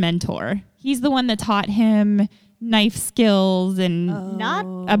Richard's mentor. He's the one that taught him knife skills and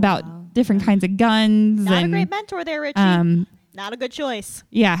about different kinds of guns. Not and, a great mentor there, Richie. Not a good choice.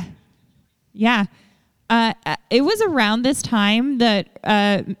 Yeah. Yeah. It was around this time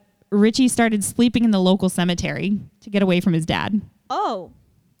that Richie started sleeping in the local cemetery to get away from his dad. Oh.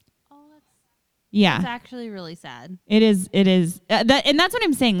 Yeah. It's actually really sad. It is. And that's what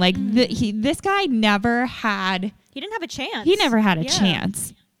I'm saying. Like this guy never had. He didn't have a chance. He never had a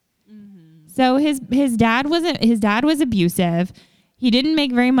chance. So his dad was abusive. He didn't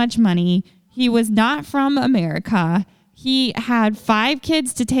make very much money. He was not from America. He had 5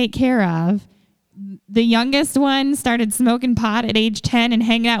 kids to take care of. The youngest one started smoking pot at age 10 and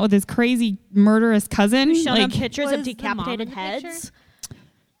hanging out with his crazy murderous cousin. Showing Like, them pictures of Was the mom decapitated in the picture? heads.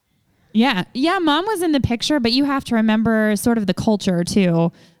 yeah, mom was in the picture, but you have to remember sort of the culture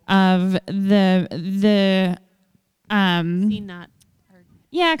too of the Seen not heard.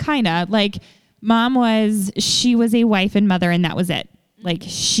 yeah, kind of like she was a wife and mother, and that was it. Like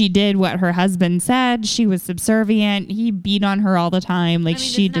she did what her husband said. She was subservient. He beat on her all the time. Like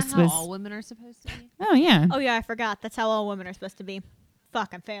she isn't that just how was. all women are supposed to be? Oh yeah. Oh, yeah, I forgot. That's how all women are supposed to be.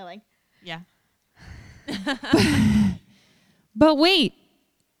 Fuck, I'm failing. Yeah. But wait,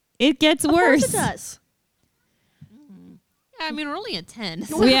 it gets Of worse. course it does. Yeah, I mean, we're only at 10.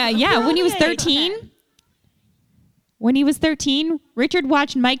 Well, yeah. When he was Only 13. When he was 13, Richard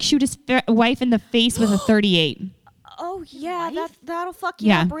watched Mike shoot his wife in the face with a 38. Oh, yeah, wife? that'll fuck you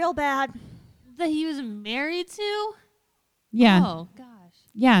Yeah. up real bad. That he was married to? Yeah. Oh, gosh.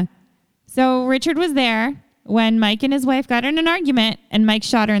 Yeah. So Richard was there when Mike and his wife got in an argument, and Mike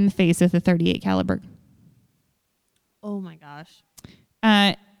shot her in the face with a 38 caliber. Oh, my gosh.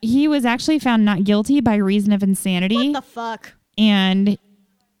 He was actually found not guilty by reason of insanity. What the fuck? And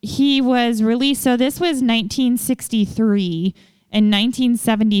he was released. So this was 1963. In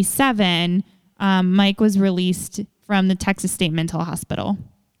 1977, Mike was released from the Texas State Mental Hospital.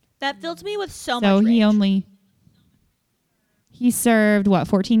 That fills me with so So much rage. he served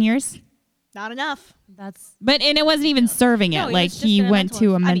 14 years? Not enough. And it wasn't even serving it. No, like was just he in a went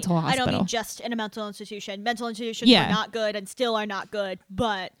to a mental I hospital. don't mean just in a mental institution. Mental institutions Yeah. are not good and still are not good,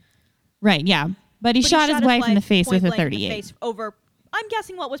 but Right, yeah. But he shot his wife in the face with a point blank in the 38. face over, I'm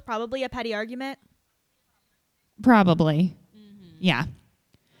guessing what was probably a petty argument. Probably. Yeah.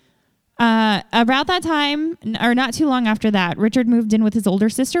 About that time, or not too long after that, Richard moved in with his older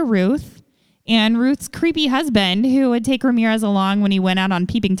sister, Ruth, and Ruth's creepy husband, who would take Ramirez along when he went out on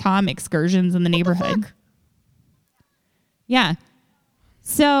Peeping Tom excursions in the neighborhood. fuck? Yeah.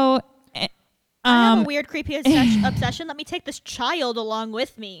 So, I have a weird, creepy obsession. Let me take this child along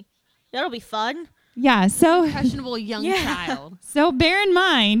with me. That'll be fun. yeah. So, Impressionable young child. so bear in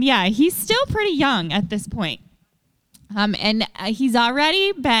mind, yeah, he's still pretty young at this point. And he's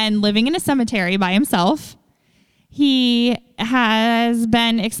already been living in a cemetery by himself. He has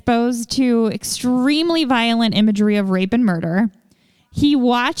been exposed to extremely violent imagery of rape and murder. He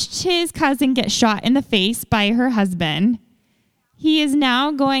watched his cousin get shot in the face by her husband. He is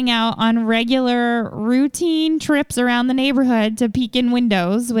now going out on regular routine trips around the neighborhood to peek in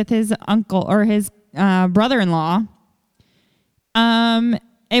windows with his uncle or his brother-in-law.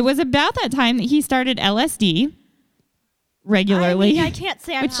 It was about that time that he started LSD regularly. I can't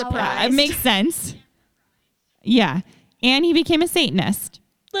say I'm surprised. It makes sense. Yeah. And he became a Satanist.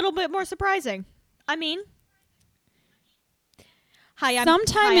 Little bit more surprising. I mean, Hi,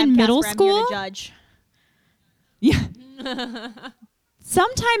 Sometime I'm in middle Casper. I'm here to school? judge. Yeah.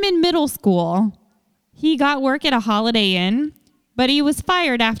 Sometime in middle school, he got work at a Holiday Inn, but he was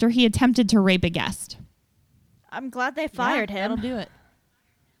fired after he attempted to rape a guest. I'm glad they fired Yeah, him. That'll do it.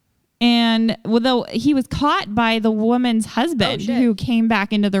 And though he was caught by the woman's husband, shit. who came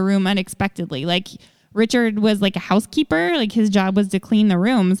back into the room unexpectedly. Like, Richard was like a housekeeper. Like, his job was to clean the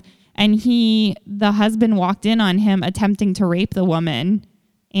rooms. And the husband walked in on him attempting to rape the woman.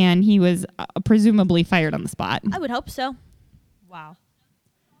 And he was presumably fired on the spot. I would hope so. Wow.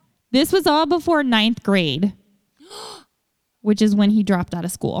 This was all before 9th grade, which is when he dropped out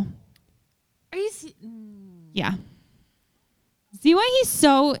of school. Are you? Yeah. See why he's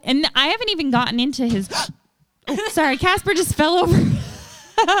so... And I haven't even gotten into his... Oh, sorry, Casper just fell over.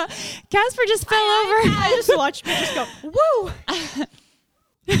 Casper just fell over. I just watched me just go, woo!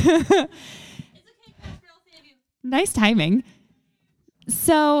 It's okay, Casper. I'll save you. Nice timing.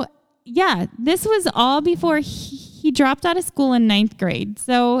 So, yeah, this was all before he dropped out of school in 9th grade.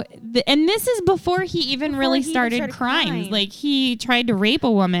 So, and this is before he even Before really he even started started crimes. crime. Like, he tried to rape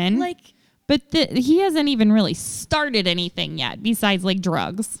a woman. Like, But he hasn't even really started anything yet besides like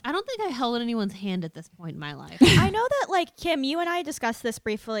drugs. I don't think I held anyone's hand at this point in my life. I know that, like, Kim, you and I discussed this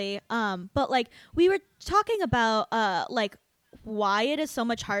briefly, but, like, we were talking about, like, why it is so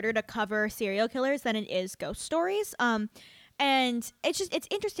much harder to cover serial killers than it is ghost stories. And it's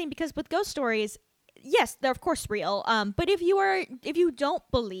interesting because with ghost stories, yes, they're of course real. But if you don't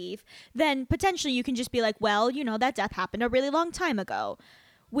believe, then potentially you can just be like, well, you know, that death happened a really long time ago.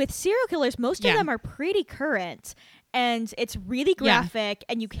 With serial killers, most of them are pretty current, and it's really graphic,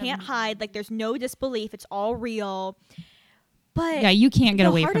 and you can't hide. Like, there's no disbelief; it's all real. But Yeah, you can't get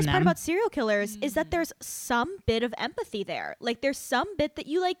away the from hardest part them. about serial killers is that there's some bit of empathy there. Like, there's some bit that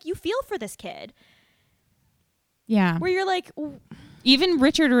you feel for this kid, Yeah. where you're like, Even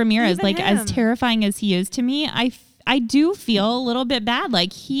Richard Ramirez, Even like him. as terrifying as he is to me, I do feel a little bit bad.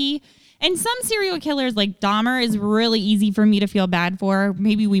 Like and some serial killers like Dahmer is really easy for me to feel bad for.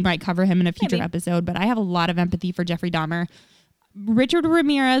 Maybe we might cover him in a future Maybe. episode, but I have a lot of empathy for Jeffrey Dahmer. Richard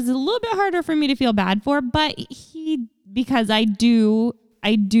Ramirez is a little bit harder for me to feel bad for, but because I do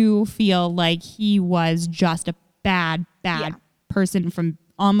feel like he was just a bad Yeah. person from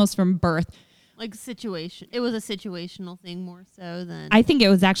birth. Like situation. It was a situational thing more so than. I think it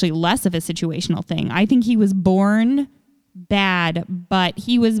was actually less of a situational thing. I think he was born bad, but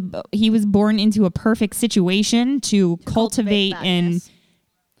he was born into a perfect situation to cultivate badness.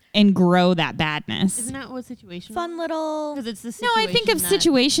 and grow that badness. Isn't that what situational? fun little. Because it's the No, situation. I think of that-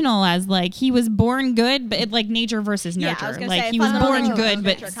 situational as like he was born good, but like nature versus Yeah, I nurture. was gonna Like say, he was fun little born nature good,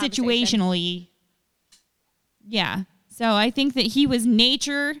 but versus nurture conversation. situationally, yeah. So I think that he was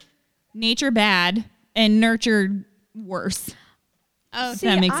nature bad and nurtured worse. Oh, See,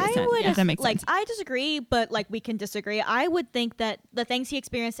 that makes I sense. would Yeah, that makes like. sense. I disagree, but like we can disagree. I would think that the things he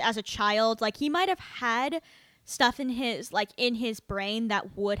experienced as a child, like he might have had stuff in his brain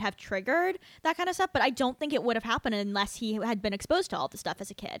that would have triggered that kind of stuff, but I don't think it would have happened unless he had been exposed to all the stuff as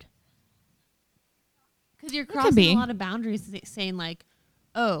a kid. because you're could crossing be. a lot of boundaries, saying like,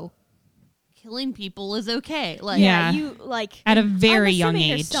 "Oh, killing people is okay." Like, Yeah. You like At a very I'm young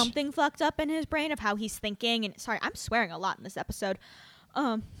assuming age. There's something fucked up in his brain of how he's thinking. And sorry, I'm swearing a lot in this episode.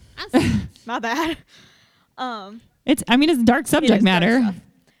 that's- My bad. It's a dark It subject is dark matter. stuff.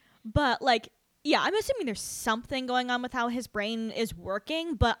 But like, yeah, I'm assuming there's something going on with how his brain is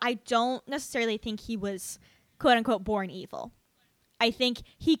working, but I don't necessarily think he was quote unquote born evil. I think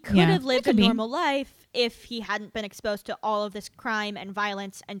he could Yeah, have lived that a could be. normal life if he hadn't been exposed to all of this crime and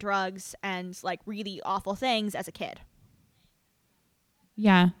violence and drugs and like really awful things as a kid.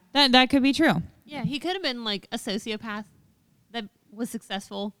 Yeah, that could be true. yeah, he could have been like a sociopath that was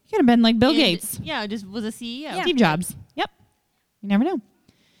successful. Could have been like Bill and- Gates, Yeah, just was a CEO. Yeah. Steve Jobs. Yep. You never know.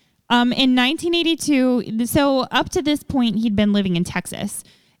 In 1982, so up to this point, he'd been living in Texas.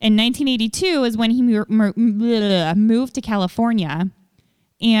 In 1982 is when he moved to California.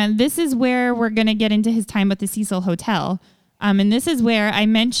 And this is where we're going to get into his time at the Cecil Hotel. And this is where you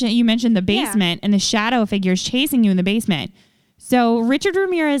mentioned the basement and the shadow figures chasing you in the basement. So Richard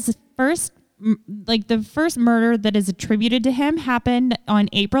Ramirez's the first murder that is attributed to him happened on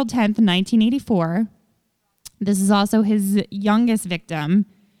April 10th, 1984. This is also his youngest victim,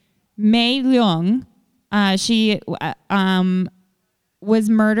 Mei Leung. She was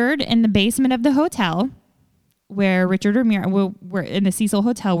murdered in the basement of the hotel where Richard Ramirez, were in the Cecil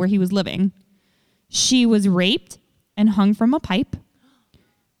Hotel where he was living. She was raped and hung from a pipe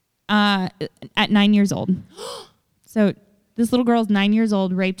at 9 years old. So this little girl's 9 years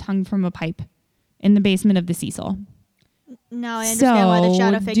old, raped, hung from a pipe in the basement of the Cecil. Now I understand why the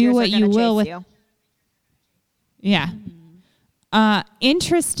shadow So, figures do are what going to you chase will with- you. Yeah.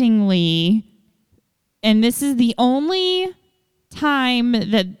 Interestingly, and this is the only time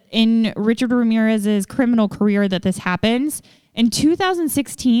that in Richard Ramirez's criminal career that this happens. In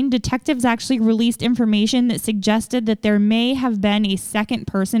 2016, detectives actually released information that suggested that there may have been a second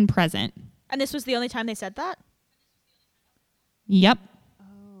person present. And this was the only time they said that? Yep.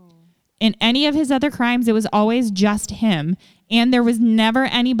 In any of his other crimes, it was always just him. And there was never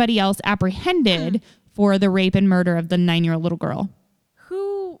anybody else apprehended for the rape and murder of the 9-year-old little girl.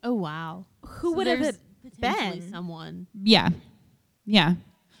 Who Oh wow. Who would have there's it potentially been? someone? Yeah. Yeah.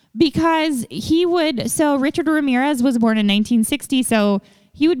 Because so Richard Ramirez was born in 1960, so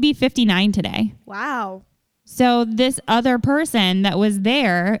he would be 59 today. Wow. So this other person that was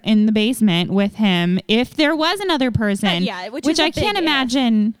there in the basement with him, if there was another person, Yeah, which is a I can't big if.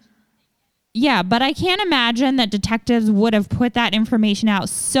 imagine. Yeah, but I can't imagine that detectives would have put that information out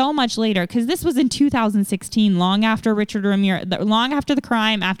so much later, because this was in 2016, long after long after the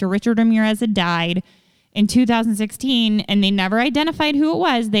crime, after Richard Ramirez had died in 2016, and they never identified who it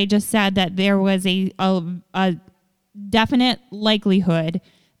was. They just said that there was a definite likelihood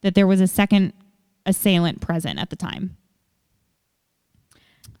that there was a second assailant present at the time,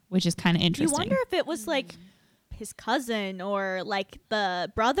 which is kind of You interesting. wonder if it was like his cousin or like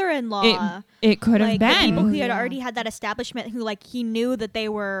the brother-in-law. It could have like the people been. who had already had that establishment who like he knew that they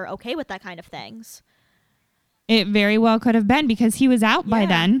were okay with that kind of things. It very well could have been, because he was out by Yeah.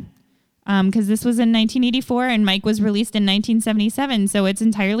 then. Because this was in 1984 and Mike was released in 1977, so it's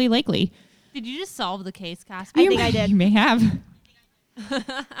entirely likely. Did you just solve the case, Casper? I think I did. You may have.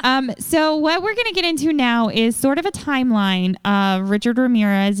 So what we're going to get into now is sort of a timeline of Richard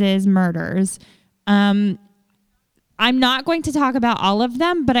Ramirez's murders. I'm not going to talk about all of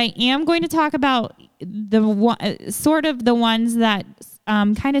them, but I am going to talk about the ones that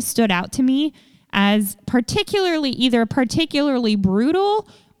kind of stood out to me as either particularly brutal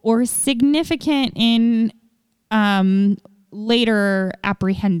or significant in later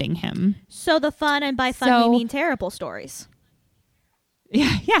apprehending him. So the fun, and by fun we mean terrible stories.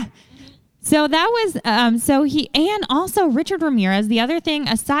 Yeah. So that was, and also Richard Ramirez, the other thing,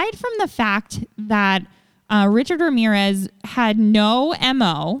 aside from the fact that Richard Ramirez had no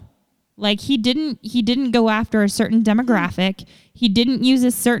MO, like he didn't go after a certain demographic. He didn't use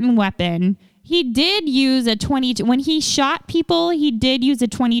a certain weapon. He did use a 22, when he shot people, he did use a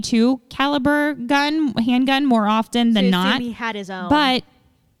 22 caliber handgun more often than So you not. assume he had his own. But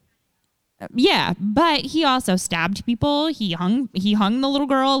he also stabbed people. He hung the little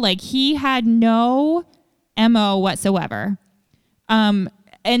girl. Like, he had no MO whatsoever. And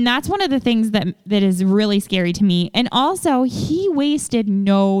that's one of the things that is really scary to me. And also, he wasted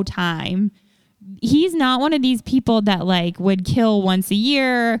no time. He's not one of these people that like would kill once a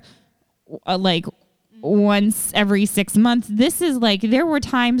year, like once every 6 months. This is like, there were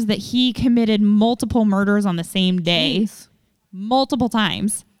times that he committed multiple murders on the same day. Jeez. Multiple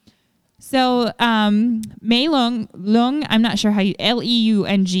times. So, Mei Leung, I'm not sure how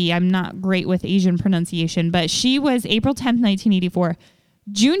Leung, I'm not great with Asian pronunciation, but she was April 10th, 1984.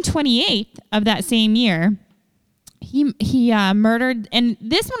 June 28th of that same year, he murdered, and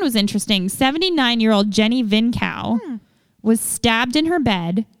this one was interesting, 79-year-old Jenny Vincow was stabbed in her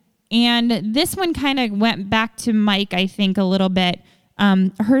bed, and this one kind of went back to Mike, I think, a little bit.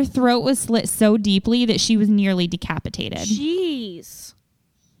 Her throat was slit so deeply that she was nearly decapitated. Jeez.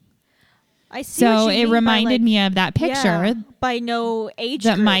 I see. So what you it mean reminded by, like, me of that picture. yeah, by no age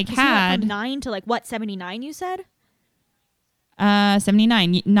that group, Mike 'cause he went had. from 9 to like what, 79? You said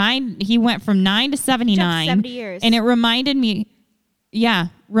 79. 9. He went from 9 to 79. 70 years. And it reminded me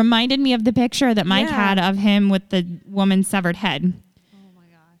of the picture that Mike Yeah. had of him with the woman's severed head. Oh my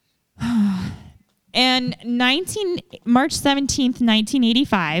gosh. And March 17th,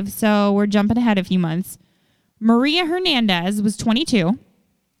 1985, so we're jumping ahead a few months, Maria Hernandez was 22.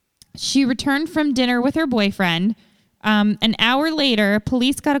 She returned from dinner with her boyfriend. An hour later,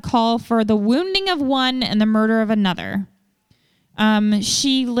 police got a call for the wounding of one and the murder of another.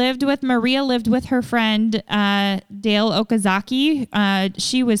 Maria lived with her friend, Dale Okazaki.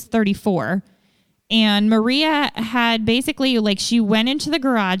 She was 34. And Maria had basically, like, she went into the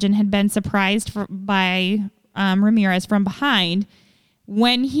garage and had been surprised by Ramirez from behind.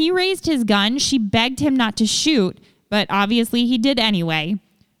 When he raised his gun, she begged him not to shoot, but obviously he did anyway.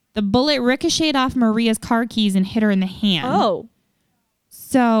 The bullet ricocheted off Maria's car keys and hit her in the hand. oh,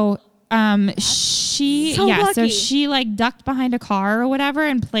 So, she lucky. she like ducked behind a car or whatever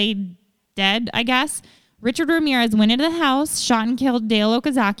and played dead, I guess. Richard Ramirez went into the house, shot and killed Dale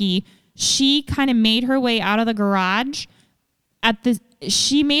Okazaki. She kind of made her way out of the garage,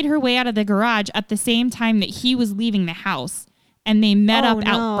 she made her way out of the garage at the same time that he was leaving the house, and they met up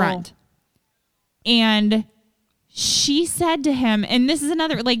out front. And she said to him, and this is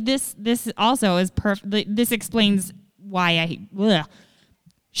another, like, this also is perfect. This explains why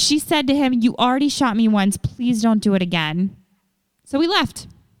she said to him, "You already shot me once. Please don't do it again." So we left.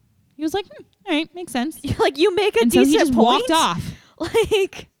 He was like, all right, makes sense. Like, you make a and decent so he just point. walked off.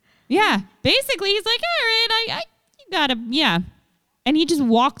 Like, yeah, basically he's like, all right, you gotta, yeah. And he just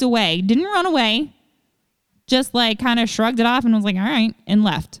walked away, didn't run away, just like kind of shrugged it off and was like, all right, and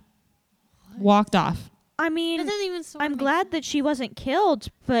left. Walked off. I mean, That doesn't even sort of I'm make glad that she wasn't killed,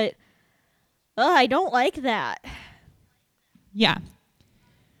 but I don't like that. Yeah.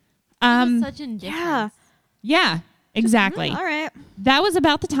 sense. Such indifference. Yeah, exactly. All right. That was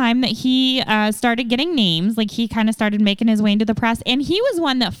about the time that he started getting names. Like, he kind of started making his way into the press. And he was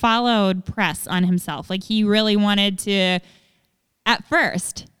one that followed press on himself. Like, he really wanted to, at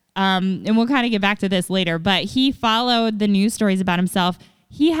first, and we'll kind of get back to this later, but he followed the news stories about himself.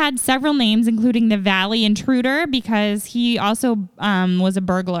 He had several names, including the Valley Intruder, because he also was a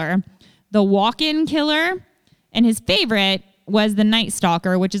burglar, the Walk-In Killer, and his favorite was the Night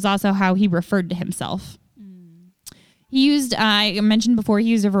Stalker, which is also how he referred to himself. He used, I mentioned before, he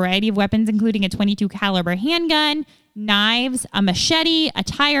used a variety of weapons, including a .22 caliber handgun, knives, a machete, a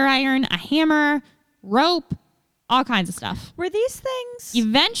tire iron, a hammer, rope, all kinds of stuff. Were these things?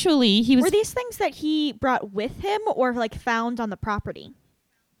 Eventually, he was... Were these things that he brought with him, or like found on the property?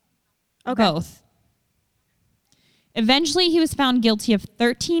 Okay. Both. Eventually, he was found guilty of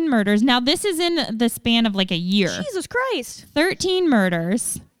 13 murders. Now, this is in the span of like a year. Jesus Christ. 13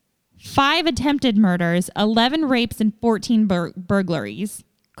 murders, 5 attempted murders, 11 rapes, and 14 burglaries.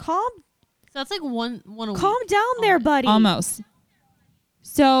 Calm So that's like one a week. down there, buddy. Almost.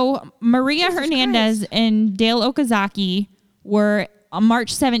 So, Maria Jesus Hernandez Christ. and Dale Okazaki were on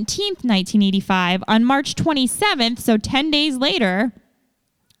March 17th, 1985. On March 27th, so 10 days later,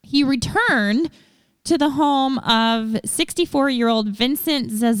 he returned to the home of 64-year-old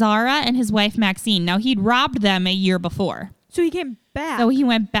Vincent Zazzara and his wife Maxine. Now, he'd robbed them a year before. So he came back. So he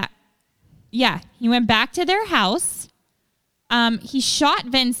went back. Yeah, he went back to their house. He shot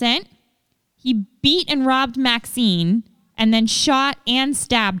Vincent. He beat and robbed Maxine, and then shot and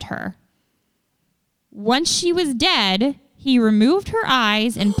stabbed her. Once she was dead, he removed her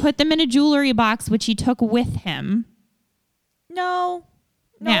eyes and put them in a jewelry box, which he took with him. No,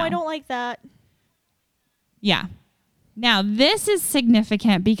 Now. I don't like that. Yeah. Now, this is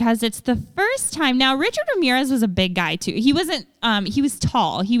significant because it's the first time. Now, Richard Ramirez was a big guy, too. He wasn't, he was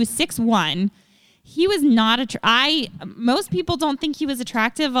tall. He was 6'1". He was not, most people don't think he was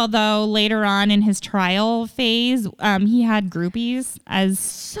attractive, although later on in his trial phase, he had groupies, as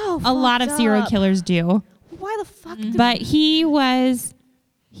So a lot of serial killers do. Why the fuck? But he was tall.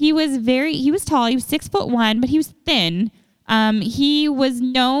 He was 6'1", but he was thin. He was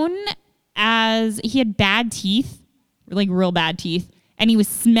known as, he had bad teeth, like real bad teeth, and he was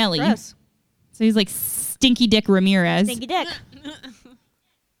smelly. Gross. So he's like Stinky Dick Ramirez. Stinky dick.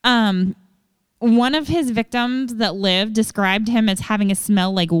 One of his victims that lived described him as having a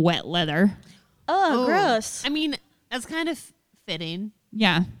smell like wet leather. Oh, gross. I mean, that's kind of fitting,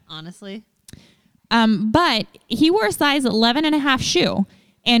 Yeah. honestly. But he wore a size 11 and a half shoe.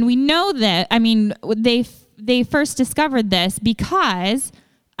 And we know that, I mean, they first discovered this because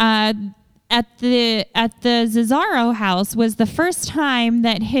at the Zazzaro house was the first time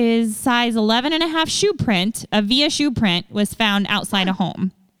that his size 11 and a half shoe print, a Via shoe print, was found outside a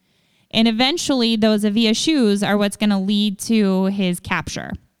home. And eventually those Avia shoes are what's going to lead to his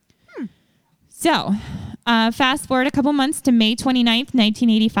capture. So fast forward a couple months to May 29th,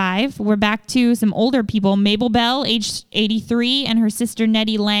 1985. We're back to some older people. Mabel Bell, age 83, and her sister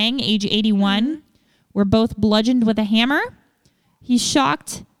Nettie Lang, age 81, were both bludgeoned with a hammer. He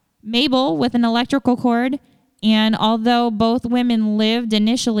shocked Mabel with an electrical cord. And although both women lived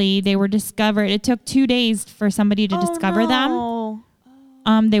initially, they were discovered. It took 2 days for somebody to discover them.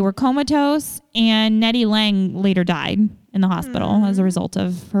 They were comatose, and Nettie Lang later died in the hospital as a result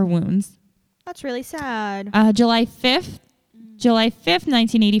of her wounds. That's really sad. July 5th,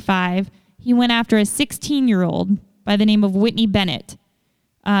 1985, he went after a 16-year-old by the name of Whitney Bennett.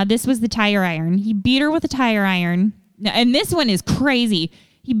 This was the tire iron. He beat her with a tire iron. And this one is crazy.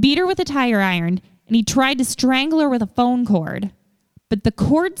 He beat her with a tire iron, and he tried to strangle her with a phone cord. But the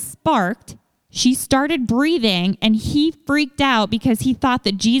cord sparked. She started breathing, and he freaked out because he thought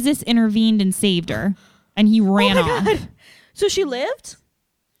that Jesus intervened and saved her. And he ran off. God. So she lived?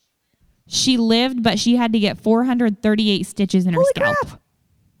 She lived, but she had to get 438 stitches in her Holy scalp. crap.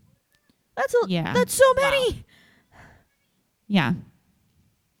 That's so many. Yeah.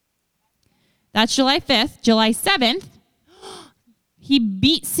 That's July 5th. July 7th, he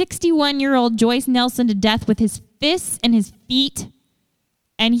beat 61-year-old Joyce Nelson to death with his fists and his feet.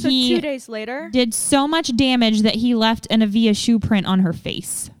 And So he 2 days later? did so much damage that he left an Avia shoe print on her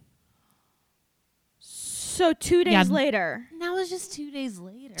face. So 2 days Yeah. later. And that was just 2 days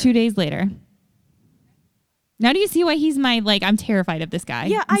later. 2 days later. Now do you see why he's I'm terrified of this guy?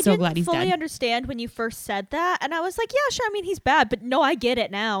 Yeah, I'm I so didn't glad he's fully dead. understand when you first said that. And I was like, yeah, sure. I mean, he's bad. But no, I get it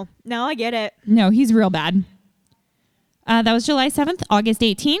now. Now I get it. No, he's real bad. That was July 7th, August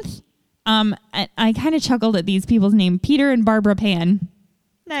 18th. I kind of chuckled at these people's name, Peter and Barbara Pan.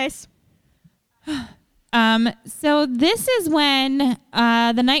 Nice. So this is when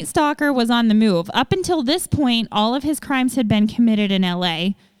the Night Stalker was on the move. Up until this point, all of his crimes had been committed in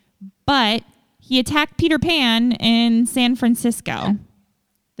LA, but he attacked Peter Pan in San Francisco.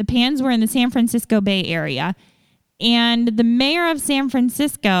 The Pans were in the San Francisco Bay Area, and the mayor of San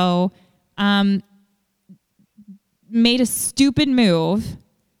Francisco made a stupid move.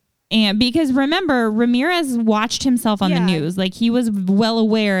 And because remember, Ramirez watched himself on the Yeah. news. He was well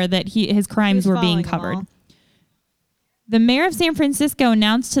aware that his crimes were being following them covered. all. The mayor of San Francisco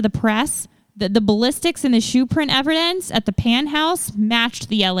announced to the press that the ballistics and the shoe print evidence at the Pan house matched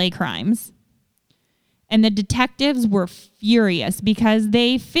the LA crimes. And the detectives were furious because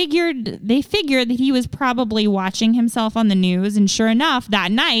they figured that he was probably watching himself on the news. And sure enough,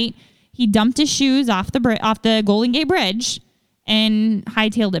 that night he dumped his shoes off the Golden Gate Bridge and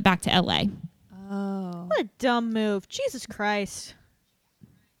hightailed it back to LA. Oh. What a dumb move. Jesus Christ.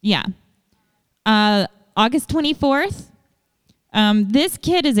 Yeah. August 24th. This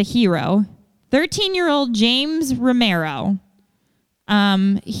kid is a hero. 13-year-old James Romero.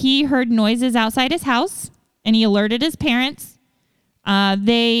 He heard noises outside his house and he alerted his parents.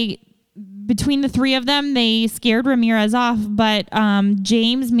 Between the three of them, they scared Ramirez off, but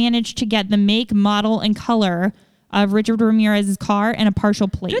James managed to get the make, model, and color of Richard Ramirez's car and a partial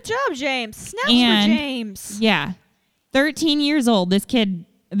plate. Good job, James. Snaps And- for James. Yeah. 13 years old. This kid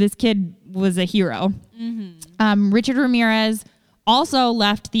was a hero. Richard Ramirez also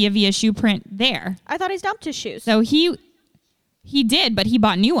left the Avia shoe print there. I thought he's dumped his shoes. So he did, but he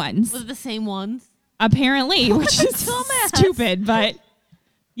bought new ones. Was it the same ones? Apparently, which is dumbass. stupid, but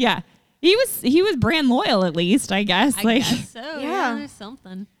yeah. He was brand loyal at least, I guess. I guess so. Yeah. Yeah, there's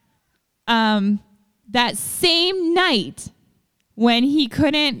something. That same night when he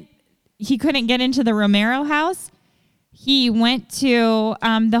couldn't get into the Romero house, he went to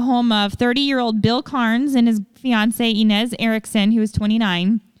the home of 30-year-old Bill Carnes and his fiancee Inez Erickson, who was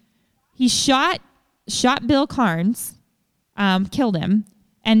 29. He shot Bill Carnes, killed him,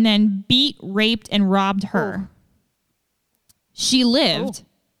 and then beat, raped, and robbed her. She lived,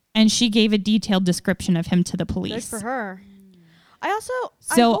 and she gave a detailed description of him to the Good police. for her. I hope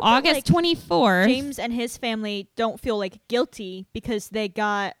So that, August 24th. James and his family don't feel guilty because they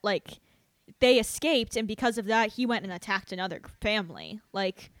got they escaped, and because of that he went and attacked another family.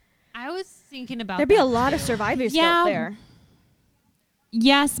 I was thinking about There'd be that a lot of too. survivors Yeah. guilt there.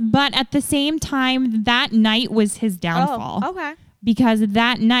 Yes, but at the same time, that night was his downfall. Oh, okay. Because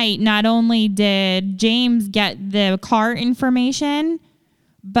that night, not only did James get the car information,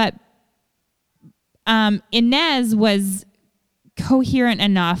 but Inez was coherent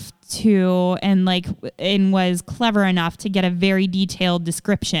enough and was clever enough to get a very detailed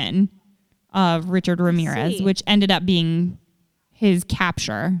description of Richard Ramirez, see. which ended up being his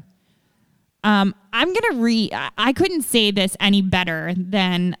capture. I'm gonna read. I couldn't say this any better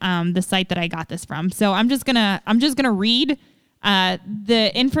than the site that I got this from. So I'm just gonna read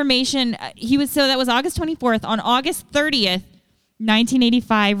the information. That was August 24th. On August 30th,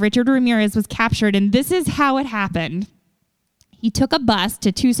 1985, Richard Ramirez was captured, and this is how it happened. He took a bus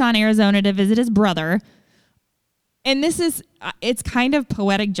to Tucson, Arizona, to visit his brother. And it's kind of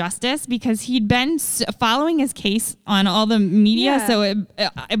poetic justice because he'd been following his case on all the media. Yeah. So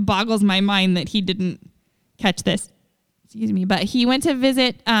it boggles my mind that he didn't catch this. Excuse me. But he went to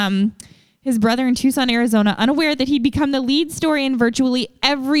visit his brother in Tucson, Arizona, unaware that he'd become the lead story in virtually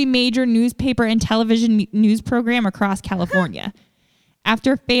every major newspaper and television news program across California.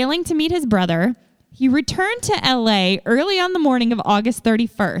 After failing to meet his brother, he returned to LA early on the morning of August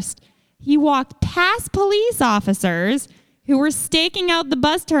 31st. He walked past police officers who were staking out the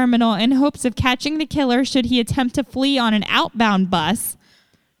bus terminal in hopes of catching the killer should he attempt to flee on an outbound bus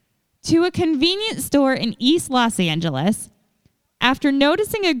to a convenience store in East Los Angeles. After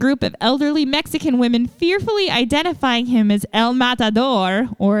noticing a group of elderly Mexican women fearfully identifying him as El Matador,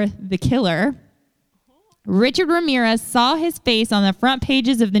 or the killer, Richard Ramirez saw his face on the front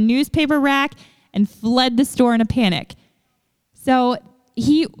pages of the newspaper rack and fled the store in a panic. So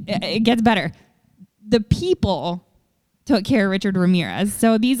it gets better. The people took care of Richard Ramirez.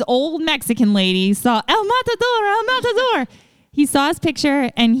 So these old Mexican ladies saw El Matador, El Matador. He saw his picture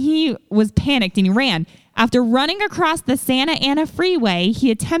and he was panicked and he ran. After running across the Santa Ana freeway,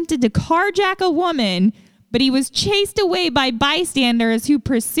 he attempted to carjack a woman, but he was chased away by bystanders who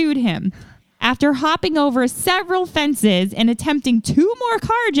pursued him. After hopping over several fences and attempting 2 more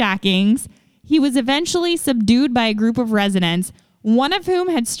carjackings, he was eventually subdued by a group of residents, one of whom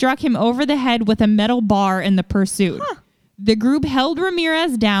had struck him over the head with a metal bar in the pursuit. The group held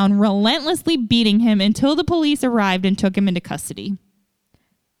Ramirez down, relentlessly beating him until the police arrived and took him into custody.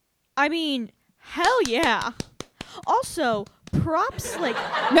 I mean, hell yeah. Also, props like...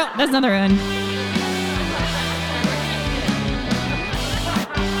 No, that's another one.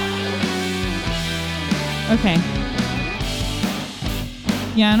 Okay.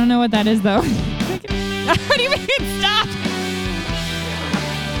 Yeah, I don't know what that is, though. How do you make it stop?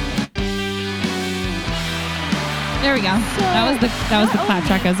 There we go. So, that was the clap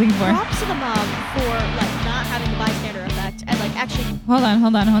track I was looking for. Props to the mob for like not having the bystander effect and like actually... Hold on.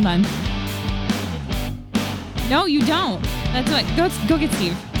 No, you don't. That's what. Go get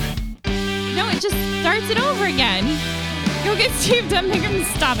Steve. No, it just starts it over again. Go get Steve to make him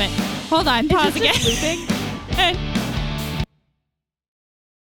stop it. Hold on. Pause again. Looping?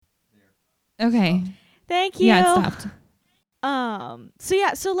 Okay. Thank you. Yeah, it stopped.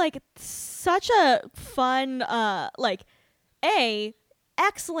 So like such a fun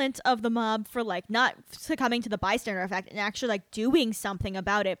excellent of the mob for like not succumbing to the bystander effect and actually like doing something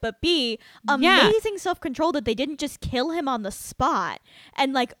about it, but B, amazing self-control that they didn't just kill him on the spot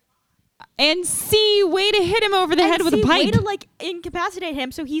and like and C, way to hit him over the head with a pipe. Way to like incapacitate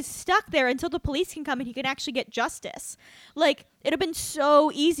him so he's stuck there until the police can come and he can actually get justice. Like it'd have been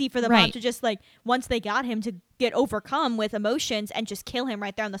so easy for the mob to just like once they got him to get overcome with emotions and just kill him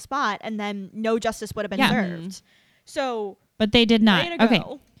right there on the spot, and then no justice would have been served. So, but they did not. Okay.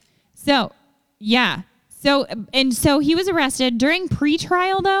 So, yeah. So he was arrested during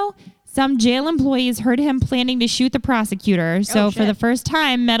pre-trial though. Some jail employees heard him planning to shoot the prosecutor. So for the first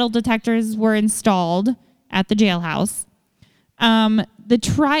time, metal detectors were installed at the jailhouse.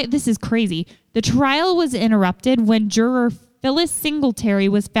 This is crazy. The trial was interrupted when juror Phyllis Singletary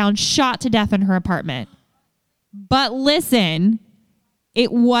was found shot to death in her apartment. But listen,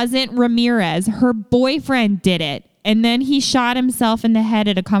 it wasn't Ramirez. Her boyfriend did it. And then he shot himself in the head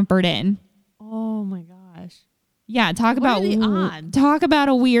at a Comfort Inn. Oh my gosh. Yeah, talk about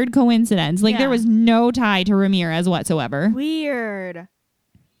a weird coincidence. Like there was no tie to Ramirez whatsoever. Weird.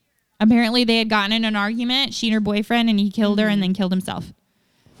 Apparently they had gotten in an argument, she and her boyfriend, and he killed her and then killed himself.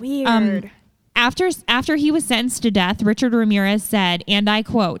 Weird. After he was sentenced to death, Richard Ramirez said, and I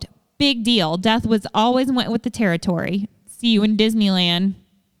quote, "Big deal. Death was always went with the territory. See you in Disneyland."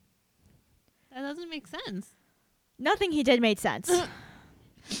 That doesn't make sense. Nothing he did made sense. Right.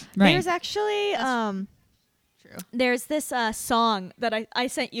 There's actually True. There's this song that I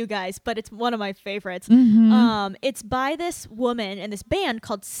sent you guys, but it's one of my favorites. Mm-hmm. It's by this woman in this band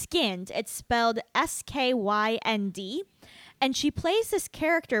called Skinned. It's spelled SKYND. And she plays this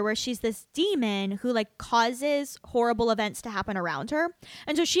character where she's this demon who like causes horrible events to happen around her.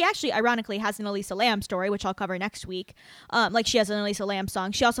 And so she actually ironically has an Elisa Lam story, which I'll cover next week. Like she has an Elisa Lam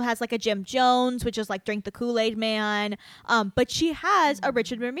song. She also has like a Jim Jones, which is like Drink the Kool-Aid Man. But she has a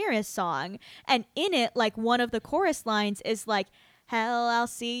Richard Ramirez song. And in it, like one of the chorus lines is like, "Hell, I'll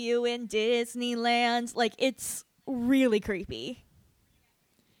see you in Disneyland." Like it's really creepy.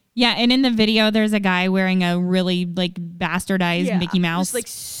 Yeah, and in the video, there's a guy wearing a really like bastardized Mickey Mouse, just, like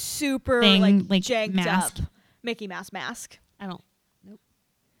super thing, like janked mask. up Mickey Mouse mask. Nope.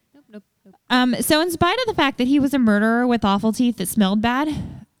 So in spite of the fact that he was a murderer with awful teeth that smelled bad,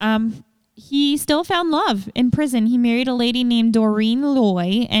 he still found love in prison. He married a lady named Doreen Loy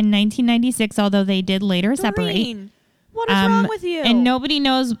in 1996, although they did later separate. Doreen, what is wrong with you? And nobody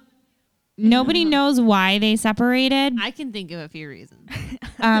knows why they separated. I can think of a few reasons.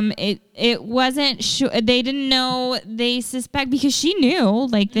 It wasn't sure. They didn't know. They suspect because she knew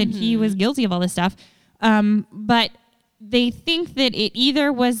like that he was guilty of all this stuff. But they think that it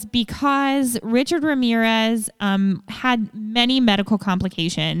either was because Richard Ramirez had many medical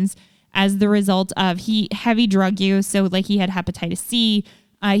complications as the result of heavy drug use. So like he had hepatitis C.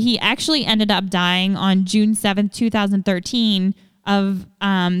 He actually ended up dying on June 7th, 2013 of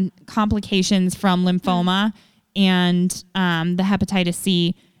complications from lymphoma and the hepatitis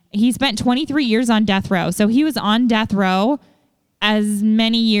C. He spent 23 years on death row. So he was on death row as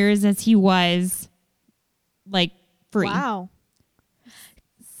many years as he was like free. Wow.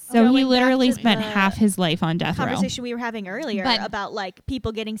 So he Going literally back to spent the half his life on death row. conversation we were having earlier But- about like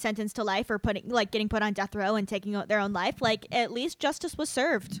people getting sentenced to life or getting put on death row and taking out their own life. Like at least justice was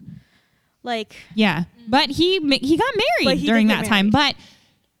served. Like Yeah, but he got But married he during did that get time. married.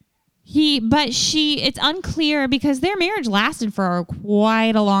 It's unclear because their marriage lasted for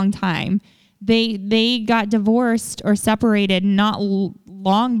quite a long time. They got divorced or separated not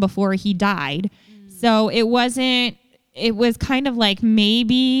long before he died. So it was kind of like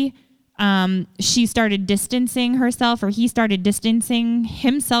maybe she started distancing herself or he started distancing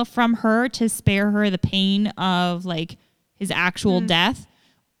himself from her to spare her the pain of like his actual death.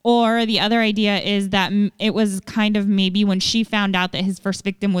 Or the other idea is that it was kind of maybe when she found out that his first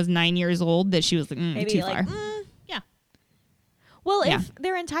victim was 9 years old that she was like, maybe too like far. Yeah. well, Yeah. if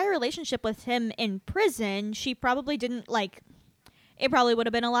their entire relationship with him in prison, she probably didn't like. It probably would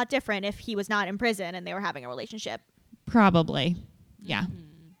have been a lot different if he was not in prison and they were having a relationship. Probably. Yeah.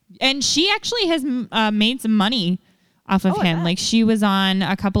 And she actually has made some money off of Oh, I him. bet. Like she was on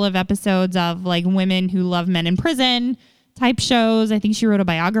a couple of episodes of like women who love men in prison type shows. I think she wrote a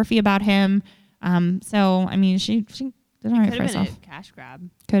biography about him. So, I mean, she did all right Could for have been herself. a cash grab.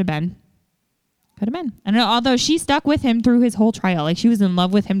 Could have been. I don't know. Although she stuck with him through his whole trial. Like she was in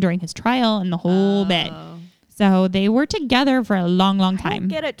love with him during his trial and the whole bit. Oh. So they were together for a long, long I don't time.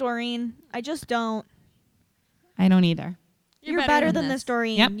 get it, Doreen. I just don't. I don't either. You're better than this,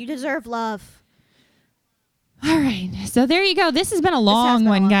 Doreen. Yep. You deserve love. All right. So there you go. This has been a long been a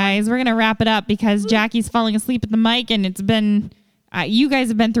one, long guys. We're going to wrap it up because Jackie's falling asleep at the mic and it's been, you guys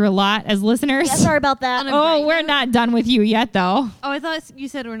have been through a lot as listeners. Yeah, sorry about that. On a Oh, bright we're note- not done with you yet, though. Oh, I thought you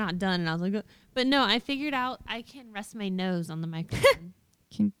said we're not done, and I was like, but no, I figured out I can rest my nose on the microphone.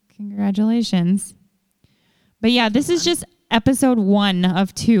 Congratulations. But yeah, this is just episode 1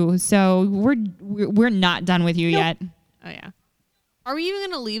 of 2. So we're not done with you yet. Oh yeah. Are we even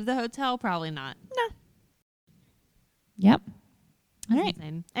gonna leave the hotel? Probably not. Yep. All That's right.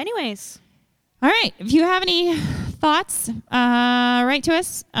 insane. Anyways, All right. If you have any thoughts, write to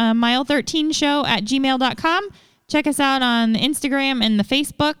us, mile13show@gmail.com. Check us out on the Instagram and the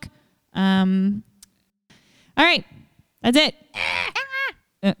Facebook. All right. That's it.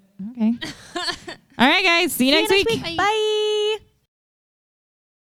 Okay. All right, guys. See you next week. Bye. bye.